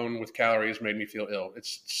food alone with calories made me feel ill.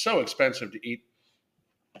 It's so expensive to eat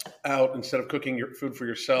out instead of cooking your food for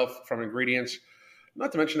yourself from ingredients.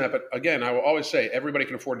 Not to mention that, but again, I will always say everybody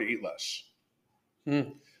can afford to eat less.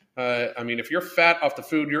 I mean, if you're fat off the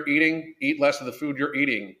food you're eating, eat less of the food you're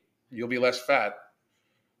eating. You'll be less fat,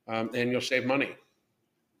 and you'll save money.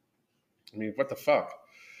 I mean, what the fuck?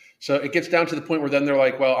 So it gets down to the point where then they're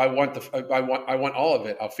like, well, I want all of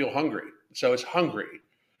it. I'll feel hungry. So it's hungry.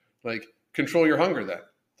 Like, control your hunger then.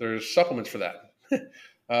 There's supplements for that.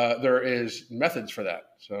 There is methods for that.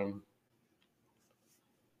 So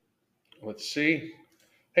let's see.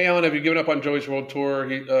 Hey, Alan, have you given up on Joey's World Tour?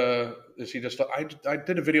 Is he just, I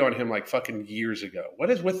did a video on him like fucking years ago. What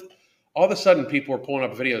is with, all of a sudden people were pulling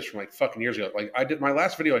up videos from like fucking years ago. Like my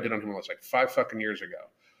last video I did on him was like 5 fucking years ago.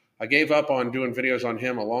 I gave up on doing videos on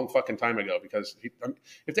him a long fucking time ago because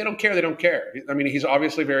if they don't care, they don't care. I mean, he's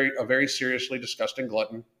obviously a very seriously disgusting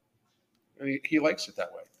glutton, and he likes it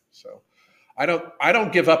that way. So I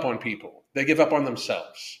don't give up on people. They give up on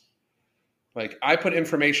themselves. Like, I put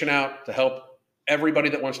information out to help everybody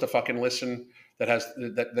that wants to fucking listen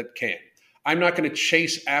that can. I'm not going to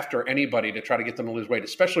chase after anybody to try to get them to lose weight,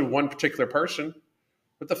 especially one particular person.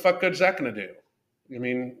 What the fuck good is that going to do? I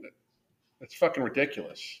mean, it's fucking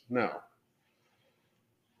ridiculous. No.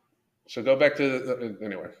 So go back to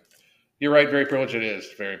anyway. You're right. Very privileged. It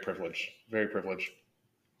is very privileged. Very privileged.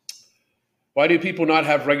 Why do people not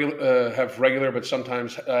have regular, but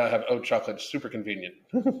sometimes have oat chocolate? Super convenient.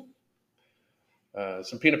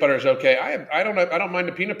 Some peanut butter is okay. I don't mind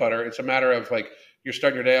the peanut butter. It's a matter of like you're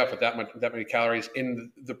starting your day off with that many calories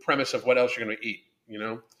in the premise of what else you're going to eat. You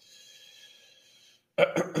know.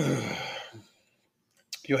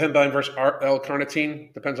 Yohimbine versus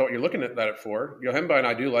L-carnitine depends on what you're looking at it for. Yohimbine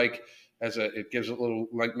I do like it gives a little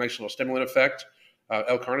like nice little stimulant effect.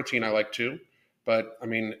 L-carnitine I like too. But I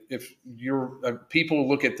mean, if you're people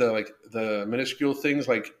look at the minuscule things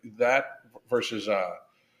like that versus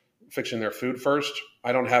fixing their food first.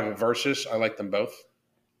 I don't have a versus. I like them both.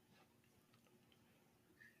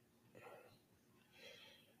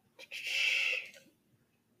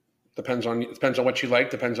 Depends on what you like.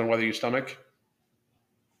 Depends on whether you stomach.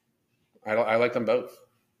 I like them both.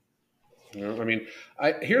 You know, I mean,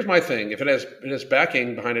 here's my thing. If it has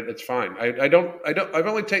backing behind it, it's fine. I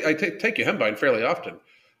take Yohimbine fairly often.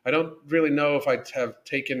 I don't really know if I have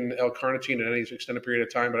taken L-carnitine in any extended period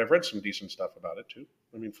of time, but I've read some decent stuff about it too.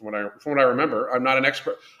 I mean, from what I remember, I'm not an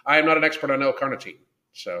expert. I am not an expert on L-carnitine,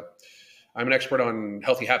 so I'm an expert on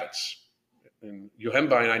healthy habits. And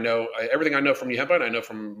Yohimbine, everything I know from Yohimbine, I know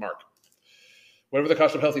from Mark. Whatever the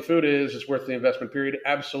cost of healthy food is, it's worth the investment period.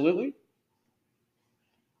 Absolutely.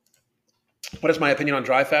 What is my opinion on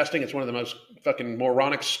dry fasting? It's one of the most fucking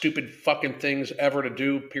moronic, stupid fucking things ever to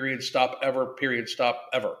do. Period. Stop. Ever. Period. Stop.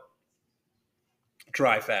 Ever.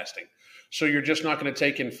 Dry fasting. So you're just not going to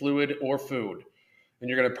take in fluid or food, and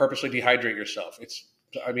you're going to purposely dehydrate yourself. It's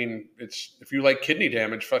if you like kidney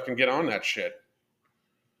damage, fucking get on that shit.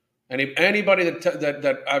 Anybody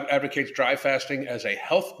that advocates dry fasting as a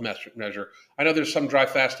health measure, I know there's some dry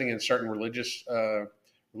fasting in certain religious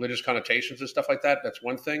connotations and stuff like that. That's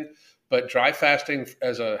one thing. But dry fasting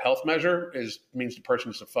as a health measure means the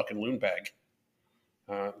person is a fucking loon bag,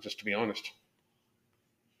 just to be honest.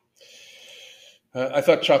 I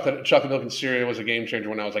thought chocolate milk and cereal was a game changer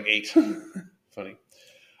when I was like 8. Funny.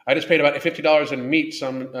 I just paid about $50 in meat,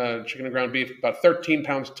 some chicken and ground beef, about 13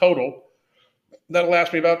 pounds total. That'll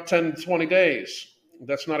last me about 10, 20 days.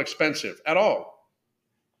 That's not expensive at all.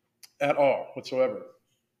 At all, whatsoever.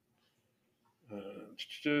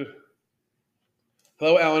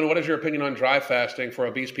 Hello, Alan. What is your opinion on dry fasting for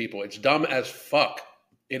obese people? It's dumb as fuck.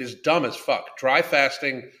 It is dumb as fuck. Dry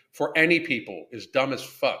fasting for any people is dumb as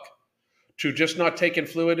fuck. To just not take in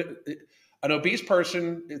fluid, an obese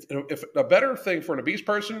person, if a better thing for an obese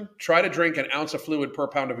person, try to drink an ounce of fluid per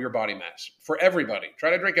pound of your body mass. For everybody, try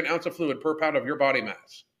to drink an ounce of fluid per pound of your body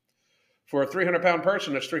mass. For a 300-pound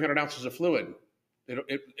person, that's 300 ounces of fluid.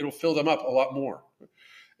 It'll fill them up a lot more.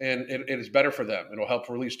 And it is better for them. It'll help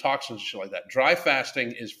release toxins and shit like that. Dry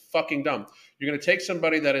fasting is fucking dumb. You're going to take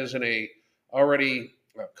somebody that is in a already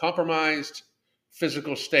compromised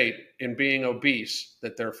physical state in being obese,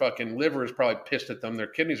 that their fucking liver is probably pissed at them. Their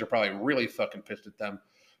kidneys are probably really fucking pissed at them.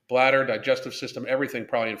 Bladder, digestive system, everything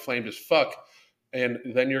probably inflamed as fuck. And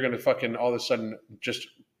then you're going to fucking all of a sudden just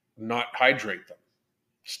not hydrate them.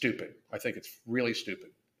 Stupid. I think it's really stupid.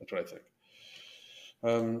 That's what I think.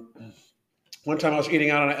 One time I was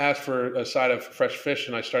eating out and I asked for a side of fresh fish,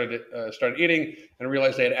 and I started eating and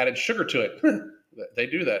realized they had added sugar to it. They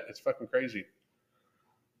do that. It's fucking crazy.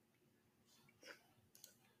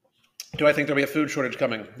 Do I think there'll be a food shortage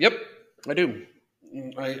coming? Yep, I do.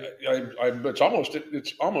 It's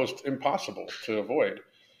almost impossible to avoid.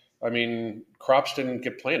 I mean, crops didn't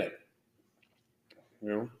get planted. You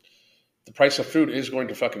know, the price of food is going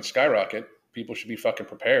to fucking skyrocket. People should be fucking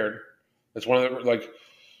prepared. It's one of the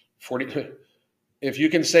 40. If you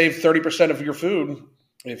can save 30% of your food,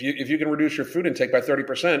 if you can reduce your food intake by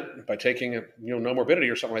 30% by taking no morbidity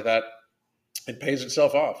or something like that, it pays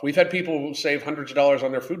itself off. We've had people save hundreds of dollars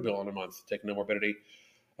on their food bill in a month taking no morbidity,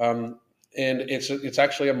 and it's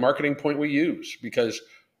actually a marketing point we use because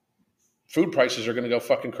food prices are going to go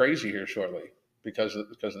fucking crazy here shortly because of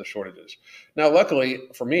the shortages. Now, luckily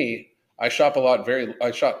for me, I shop a lot.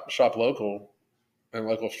 I shop local and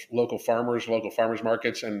local farmers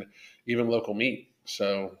markets, and even local meat.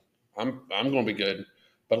 So I'm going to be good.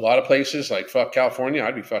 But a lot of places like fuck California,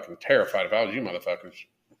 I'd be fucking terrified if I was you motherfuckers.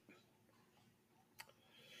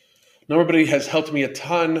 No morbidity has helped me a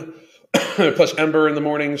ton. Plus Ember in the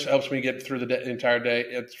mornings helps me get through the entire day.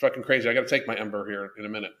 It's fucking crazy. I got to take my Ember here in a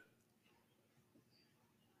minute.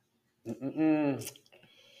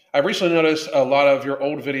 I've recently noticed a lot of your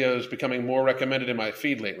old videos becoming more recommended in my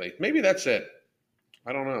feed lately. Maybe that's it.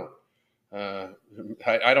 I don't know.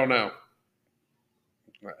 I don't know.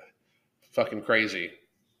 Fucking crazy.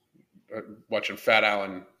 Watching Fat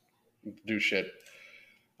Alan do shit.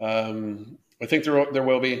 I think there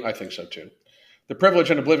will be. I think so too. The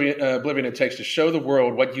privilege and oblivion it takes to show the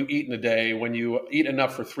world what you eat in a day when you eat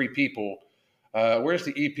enough for 3 people. Where's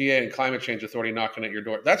the EPA and Climate Change Authority knocking at your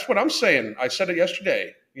door? That's what I'm saying. I said it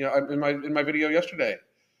yesterday. In my video yesterday.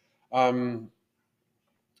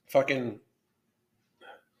 Fucking.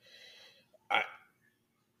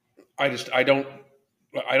 I don't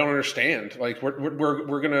understand. Like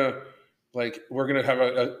we're gonna have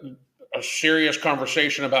a serious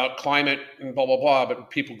conversation about climate and blah blah blah, but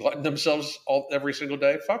people glutton themselves every single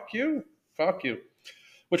day. Fuck you.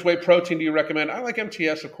 Which whey protein do you recommend? I like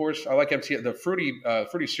MTS, of course. I like MTS. The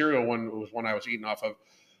fruity cereal one was one I was eating off of,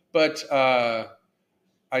 but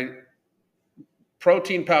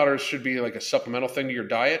protein powders should be like a supplemental thing to your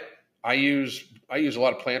diet. I use a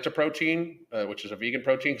lot of Planta protein, which is a vegan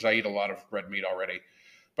protein, because I eat a lot of red meat already.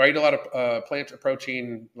 But I eat a lot of Planta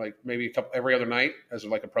protein, like maybe every other night as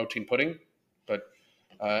like a protein pudding. But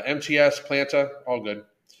MTS, Planta, all good.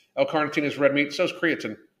 L-carnitine is red meat. So is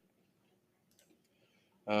creatine.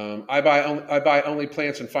 I buy only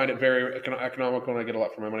plants and find it very economical, and I get a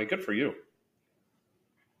lot for my money. Good for you.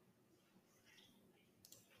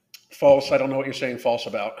 False. I don't know what you're saying false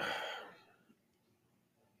about.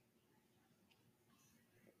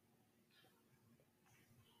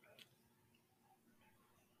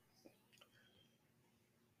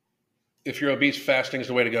 If you're obese, fasting is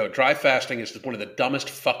the way to go. Dry fasting is one of the dumbest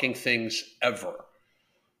fucking things ever.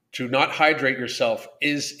 To not hydrate yourself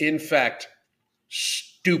is, in fact,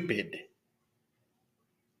 stupid.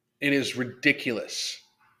 It is ridiculous.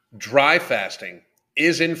 Dry fasting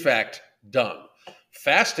is, in fact, dumb.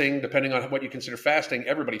 Fasting, depending on what you consider fasting,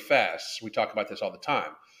 everybody fasts. We talk about this all the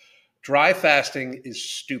time. Dry fasting is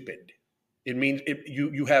stupid. It means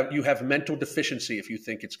you have mental deficiency if you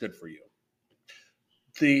think it's good for you.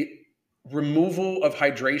 The removal of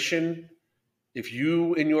hydration, if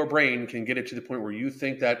you in your brain can get it to the point where you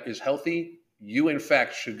think that is healthy, you in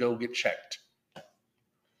fact should go get checked.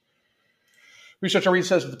 Research I read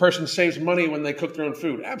says that the person saves money when they cook their own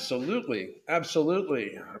food. Absolutely.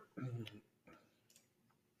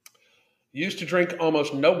 Used to drink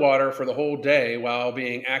almost no water for the whole day while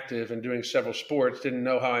being active and doing several sports. Didn't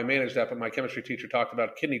know how I managed that, but my chemistry teacher talked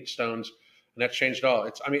about kidney stones, and that changed it all.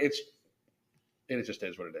 It just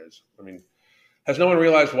is what it is. I mean, has no one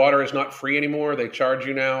realized water is not free anymore? They charge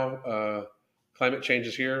you now. Climate change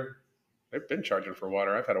is here. They've been charging for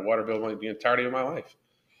water. I've had a water bill the entirety of my life.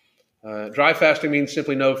 Dry fasting means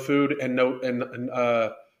simply no food and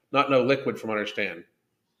not no liquid, from what I understand.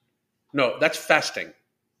 No, that's fasting.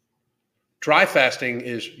 Dry fasting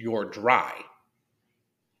is you're dry.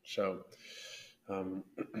 So,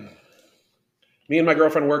 me and my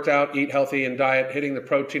girlfriend worked out, eat healthy, and diet, hitting the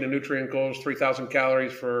protein and nutrient goals, 3,000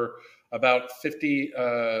 calories for about 50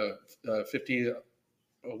 a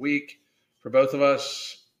week for both of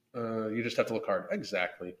us. You just have to look hard.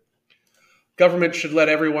 Exactly. Government should let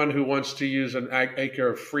everyone who wants to use an acre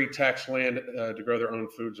of free tax land to grow their own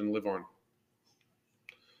foods and live on.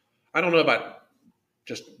 I don't know about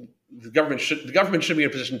just the government should be in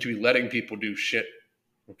a position to be letting people do shit.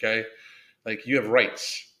 Okay, like you have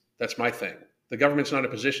rights. That's my thing. The government's not in a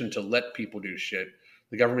position to let people do shit.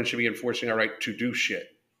 The government should be enforcing our right to do shit.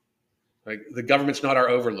 Like the government's not our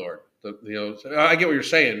overlord. I get what you're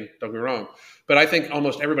saying. Don't get me wrong, but I think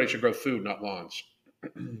almost everybody should grow food, not lawns.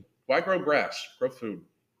 Why grow grass? Grow food.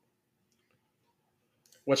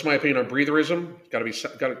 What's my opinion on breatherism?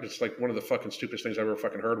 It's like one of the fucking stupidest things I've ever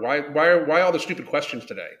fucking heard. Why all the stupid questions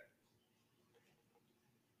today?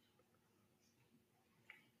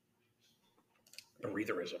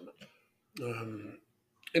 Breatherism.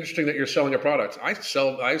 Interesting that you're selling a product. I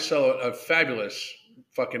sell a fabulous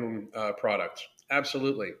fucking product.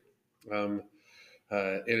 Absolutely.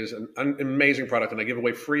 It is an amazing product, and I give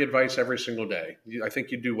away free advice every single day. I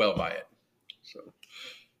think you do well by it. So,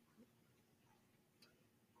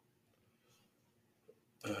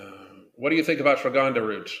 what do you think about ashwagandha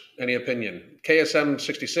root? Any opinion? KSM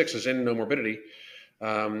 66 is in No Morbidity,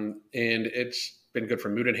 and it's been good for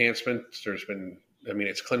mood enhancement.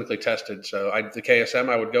 It's clinically tested. So the KSM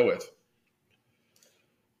I would go with.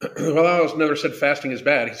 Well, I never said fasting is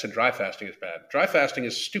bad. He said dry fasting is bad. Dry fasting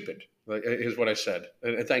is stupid, is what I said.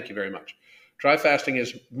 And thank you very much. Dry fasting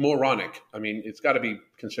is moronic. I mean, it's got to be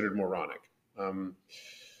considered moronic.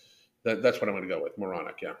 That's what I'm going to go with.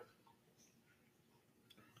 Moronic, yeah.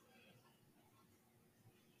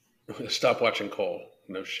 Stop watching Cole.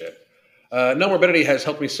 No shit. No Morbidity has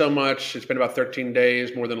helped me so much. It's been about 13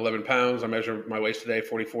 days, more than 11 pounds. I measure my waist today,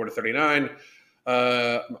 44 to 39.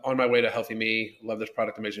 On my way to Healthy Me. Love this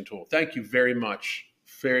product. Amazing tool. Thank you very much.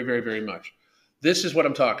 Very, very, very much. This is what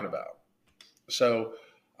I'm talking about. So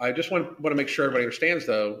I just want to make sure everybody understands,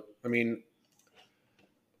 though. I mean,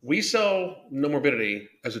 we sell No Morbidity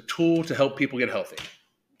as a tool to help people get healthy.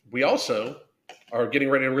 We also are getting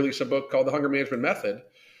ready to release a book called The Hunger Management Method.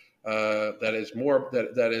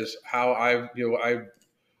 That is how I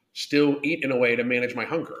still eat in a way to manage my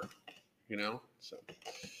hunger. So.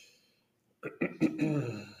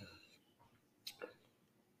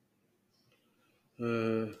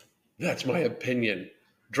 That's my opinion.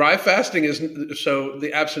 Dry fasting is so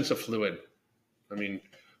the absence of fluid. I mean,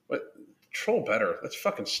 what? Troll better. That's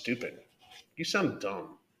fucking stupid. You sound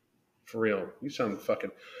dumb. For real. You sound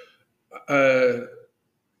fucking. I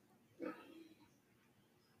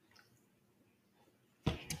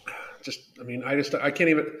can't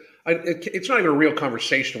even. It's not even a real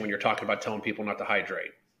conversation when you're talking about telling people not to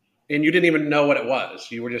hydrate, and you didn't even know what it was.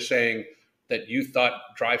 You were just saying that you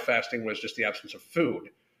thought dry fasting was just the absence of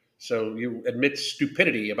food. So you admit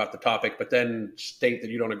stupidity about the topic, but then state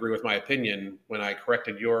that you don't agree with my opinion when I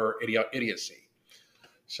corrected your idiocy.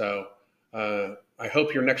 So I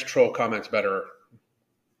hope your next troll comment's better.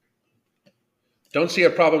 Don't see a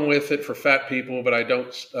problem with it for fat people, but I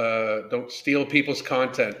don't steal people's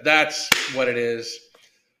content. That's what it is.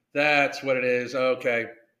 That's what it is. Okay.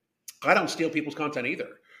 I don't steal people's content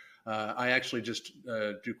either. I actually just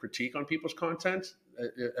do critique on people's content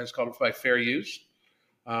as called by fair use.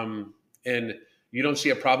 And you don't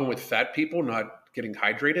see a problem with fat people not getting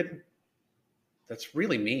hydrated? That's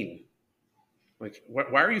really mean. Like,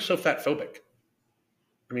 why are you so fat phobic?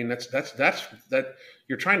 I mean, that's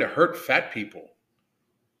you're trying to hurt fat people.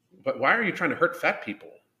 But why are you trying to hurt fat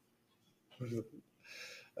people? I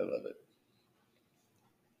love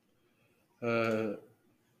it.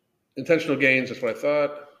 Intentional gains, that's what I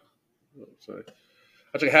thought. Sorry.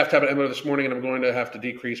 I took a half tablet Emo this morning, and I'm going to have to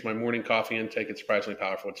decrease my morning coffee intake. It's surprisingly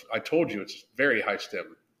powerful. I told you, it's very high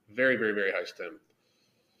stim. Very, very, very high stim.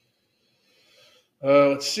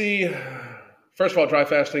 Let's see. First of all, dry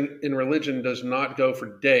fasting in religion does not go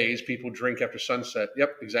for days. People drink after sunset.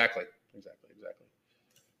 Yep, exactly.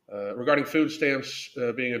 Regarding food stamps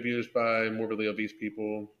being abused by morbidly obese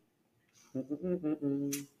people.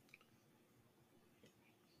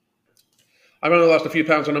 I've only lost a few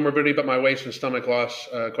pounds on No Morbidity, but my waist and stomach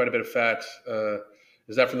lost quite a bit of fat.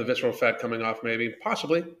 Is that from the visceral fat coming off? Maybe,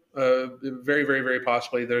 possibly, very, very, very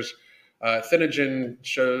possibly. There's Thinogen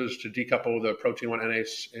shows to decouple the protein 1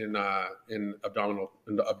 NAs in abdominal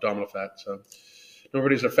fat. So No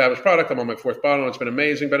Morbidity is a fabulous product. I'm on my 4th bottle. It's been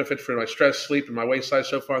amazing benefit for my stress, sleep, and my waist size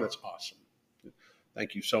so far. That's awesome.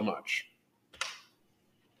 Thank you so much.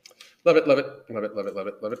 Love it, love it, love it, love it, love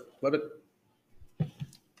it, love it, love it.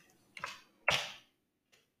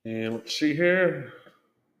 And let's see here.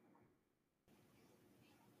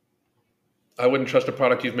 I wouldn't trust a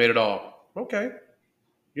product you've made at all. Okay.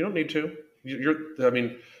 You don't need to.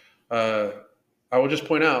 I will just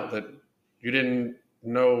point out that you didn't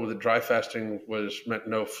know that dry fasting meant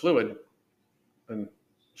no fluid. And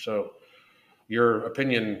so your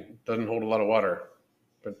opinion doesn't hold a lot of water.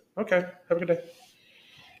 But okay, have a good day.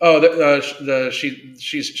 Oh,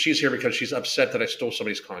 she's here because she's upset that I stole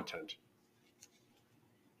somebody's content.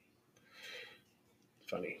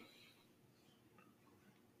 Funny.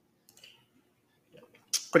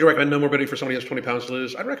 Would you recommend No Morbidity for somebody who has 20 pounds to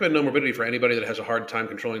lose? I'd recommend No Morbidity for anybody that has a hard time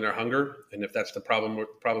controlling their hunger, and if that's the problem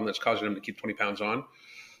that's causing them to keep 20 pounds on.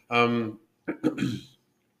 I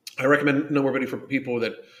recommend No Morbidity for people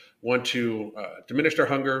that want to diminish their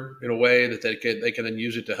hunger in a way that they can then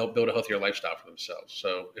use it to help build a healthier lifestyle for themselves.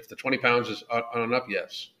 So if the 20 pounds is on and up,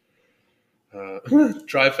 yes.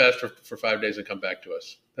 Try fast for 5 days and come back to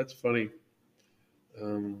us. That's funny.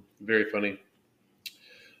 Very funny.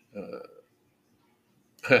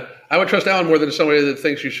 I would trust Alan more than somebody that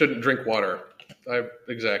thinks you shouldn't drink water.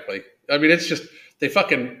 Exactly. I mean, it's just, they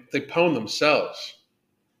pwn themselves.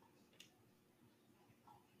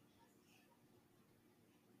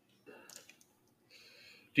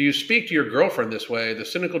 Do you speak to your girlfriend this way? The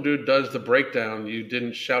cynical dude does the breakdown. You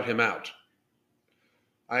didn't shout him out.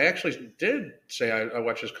 I actually did say I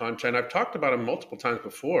watch his content. I've talked about him multiple times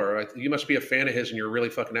before. You must be a fan of his and you're really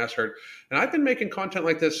fucking ass hurt. And I've been making content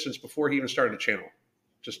like this since before he even started the channel.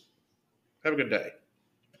 Just have a good day.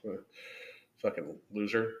 Fucking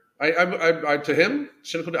loser. I to him,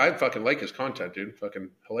 cynical, I fucking like his content, dude. Fucking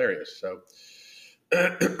hilarious. So,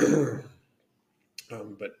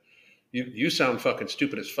 but you sound fucking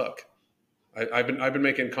stupid as fuck. I've been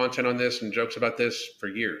making content on this and jokes about this for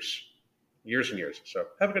years and years. So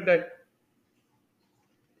have a good day.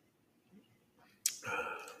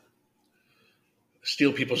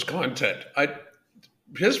 Steal people's content.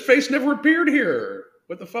 His face never appeared here.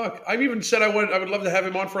 What the fuck? I've even said I would love to have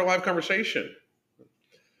him on for a live conversation.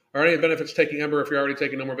 Are any benefits taking Ember if you're already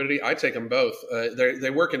taking no morbidity? I take them both. They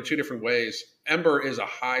work in two different ways. Ember is a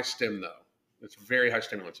high stim, though. It's very high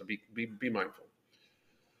stimulant, so be mindful.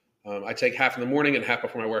 I take half in the morning and half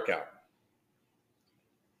before my workout.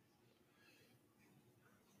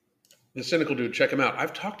 The Cynical Dude, check him out.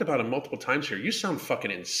 I've talked about him multiple times here. You sound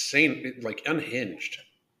fucking insane, like unhinged.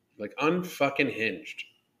 Like unfucking hinged.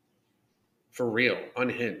 For real,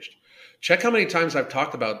 unhinged. Check how many times I've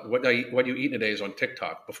talked about what you eat in a day is on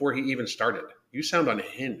TikTok before he even started. You sound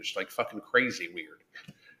unhinged, like fucking crazy weird.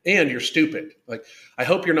 And you're stupid. Like, I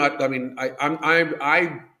hope you're not. I mean,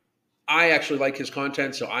 I actually like his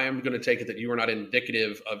content, so I am going to take it that you are not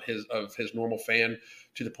indicative of his normal fan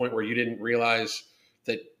to the point where you didn't realize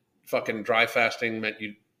that fucking dry fasting meant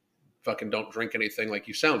you fucking don't drink anything. Like,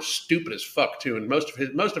 you sound stupid as fuck too. And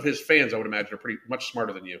most of his fans, I would imagine, are pretty much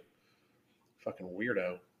smarter than you. Fucking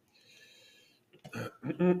weirdo.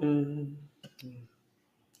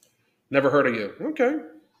 Never heard of you. Okay.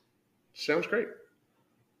 Sounds great.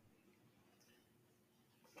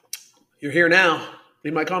 You're here now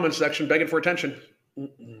in my comments section begging for attention.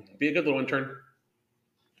 Be a good little intern.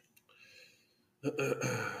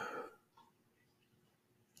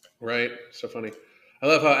 Right? So funny. I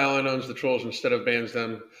love how Alan owns the trolls instead of bans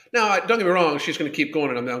them. Now, don't get me wrong. She's going to keep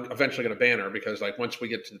going, and I'm eventually going to ban her because, like, once we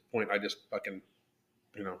get to the point, I just fucking,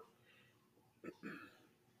 you know.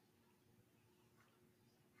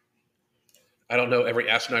 I don't know every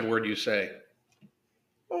asinine word you say.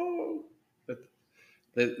 Oh,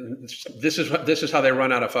 this is how they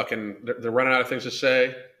run out of fucking. They're running out of things to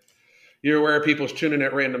say. You're aware of people's tuning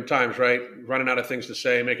at random times, right? Running out of things to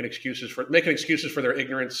say, making excuses for their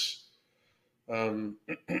ignorance. Water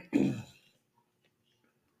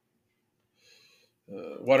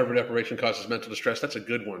deprivation causes mental distress. That's a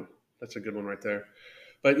good one. That's a good one right there.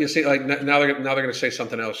 But you see, like now they're going to say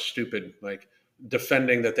something else stupid, like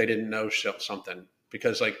defending that they didn't know something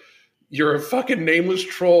because like you're a fucking nameless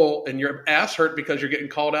troll and your ass hurt because you're getting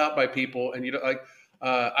called out by people and you don't like.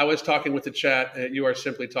 I was talking with the chat. You are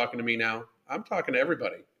simply talking to me now. I'm talking to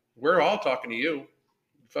everybody. We're all talking to you.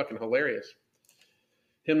 Fucking hilarious.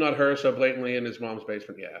 Him, not her, so blatantly in his mom's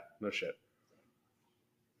basement. Yeah, no shit.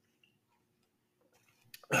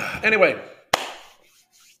 Anyway.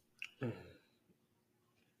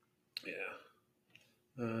 Yeah.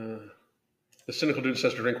 The Cynical Dude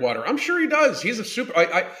says to drink water. I'm sure he does. He's a super...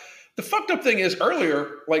 the fucked up thing is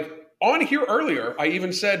earlier, like on here earlier, I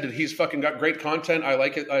even said that he's fucking got great content. I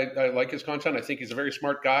like it. I like his content. I think he's a very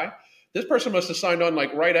smart guy. This person must have signed on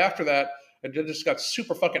like right after that and just got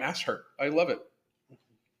super fucking ass hurt. I love it.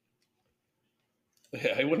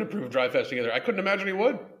 Yeah, he wouldn't approve of dry fasting either. I couldn't imagine he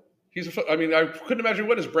would. I couldn't imagine he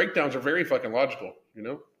would. His breakdowns are very fucking logical, you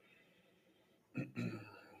know?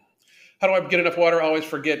 How do I get enough water? Always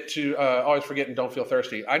forget and don't feel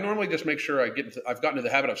thirsty. I normally just make sure I've gotten into the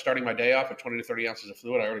habit of starting my day off with 20 to 30 ounces of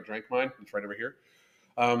fluid. I already drank mine. It's right over here.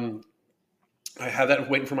 I have that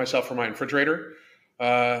waiting for myself for my refrigerator.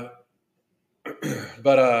 And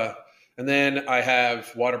then I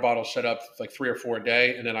have water bottles set up like 3 or 4 a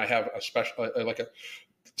day. And then I have a special, like a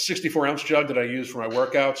 64 ounce jug that I use for my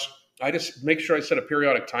workouts. I just make sure I set a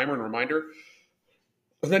periodic timer and reminder.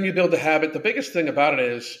 And then you build the habit. The biggest thing about it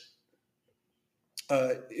is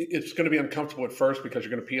it's going to be uncomfortable at first because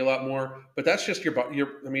you're going to pee a lot more. But that's just your body.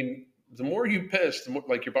 I mean, the more you piss, the more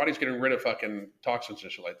like your body's getting rid of fucking toxins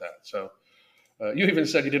and shit like that. So you even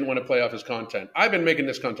said you didn't want to play off his content. I've been making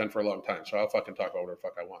this content for a long time, so I'll fucking talk about whatever the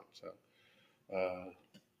fuck I want. So,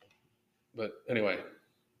 but anyway,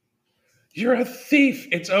 you're a thief.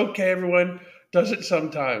 It's okay. Everyone does it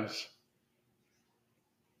sometimes.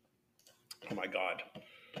 Oh my God.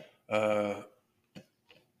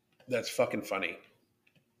 That's fucking funny.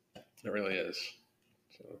 It really is.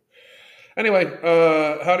 So, anyway,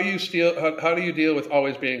 how do you deal with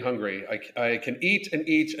always being hungry? I can eat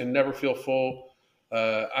and never feel full.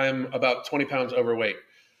 I'm about 20 pounds overweight.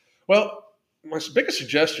 Well, my biggest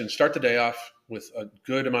suggestion: start the day off with a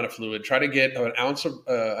good amount of fluid. Try to get an ounce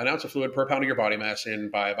of fluid per pound of your body mass in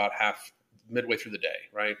by about midway through the day.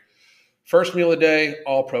 Right. First meal of the day,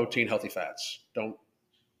 all protein, healthy fats. Don't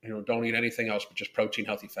eat anything else but just protein,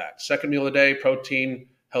 healthy fats. Second meal of the day, protein,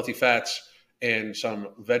 healthy fats, and some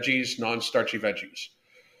veggies, non-starchy veggies.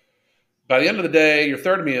 By the end of the day, your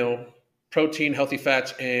third meal, protein, healthy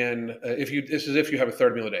fats, and if you have a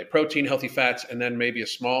third meal a day, protein, healthy fats, and then maybe a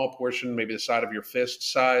small portion, maybe the side of your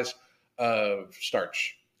fist size of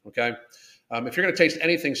starch. Okay. If you're going to taste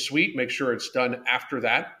anything sweet, make sure it's done after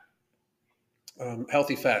that.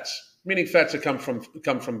 Healthy fats, meaning fats that come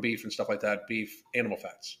from beef and stuff like that, beef, animal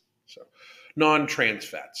fats. So non-trans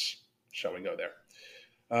fats, shall we go there?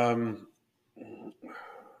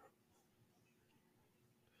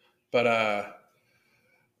 But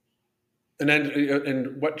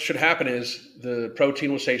and what should happen is the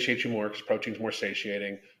protein will satiate you more because protein's more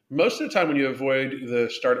satiating. Most of the time, when you avoid the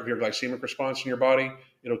start of your glycemic response in your body,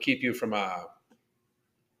 it'll keep you from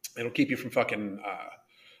fucking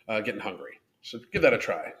getting hungry. So give that a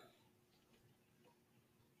try.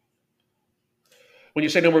 When you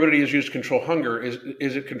say no morbidity is used to control hunger,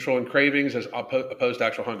 is it controlling cravings as opposed to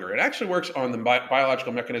actual hunger? It actually works on the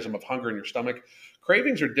biological mechanism of hunger in your stomach.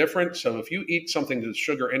 Cravings are different. So if you eat something with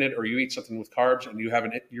sugar in it, or you eat something with carbs, and you have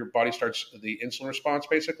your body starts the insulin response,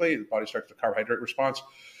 basically, the body starts the carbohydrate response,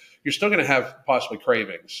 you're still going to have possibly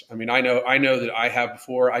cravings. I mean, I know that I have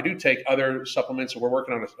before. I do take other supplements, and we're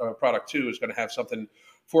working on a product too, is going to have something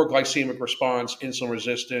for glycemic response, insulin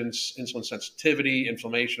resistance, insulin sensitivity,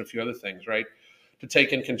 inflammation, a few other things, right, to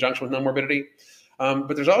take in conjunction with no morbidity.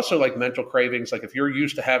 But there's also like mental cravings. Like if you're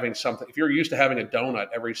used to having something, if you're used to having a donut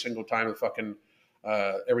every single time of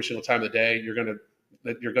the day, you're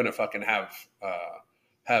gonna fucking have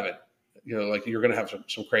it. You know, like you're gonna have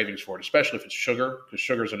some cravings for it, especially if it's sugar, because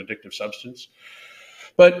sugar is an addictive substance.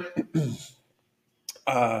 But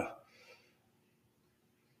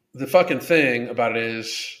the fucking thing about it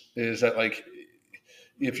is that, like,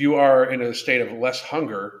 if you are in a state of less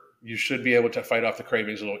hunger, you should be able to fight off the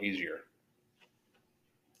cravings a little easier.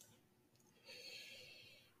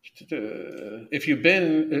 If you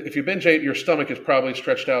binge ate, your stomach is probably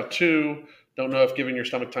stretched out too. Don't know if giving your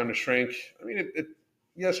stomach time to shrink. I mean,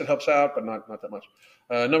 yes, it helps out, but not that much.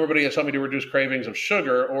 No morbidity has helped me to reduce cravings of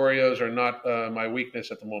sugar. Oreos are not my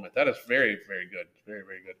weakness at the moment. That is very, very good. Very,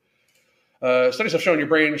 very good. Studies have shown your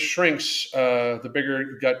brain shrinks the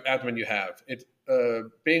bigger gut abdomen you have.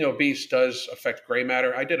 Being obese does affect gray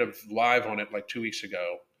matter. I did a live on it like 2 weeks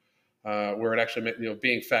ago, where it actually,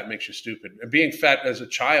 being fat makes you stupid. And being fat as a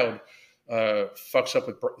child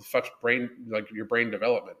fucks brain, like your brain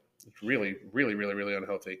development. It's really, really, really, really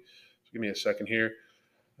unhealthy. So give me a second here.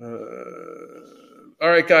 All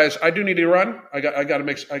right, guys, I do need to run. I got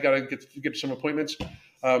to get some appointments.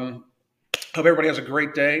 Hope everybody has a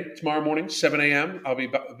great day. Tomorrow morning, 7 a.m. I'll be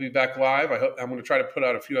back live. I'm going to try to put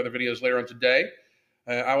out a few other videos later on today.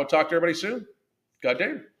 I will talk to everybody soon. God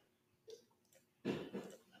damn.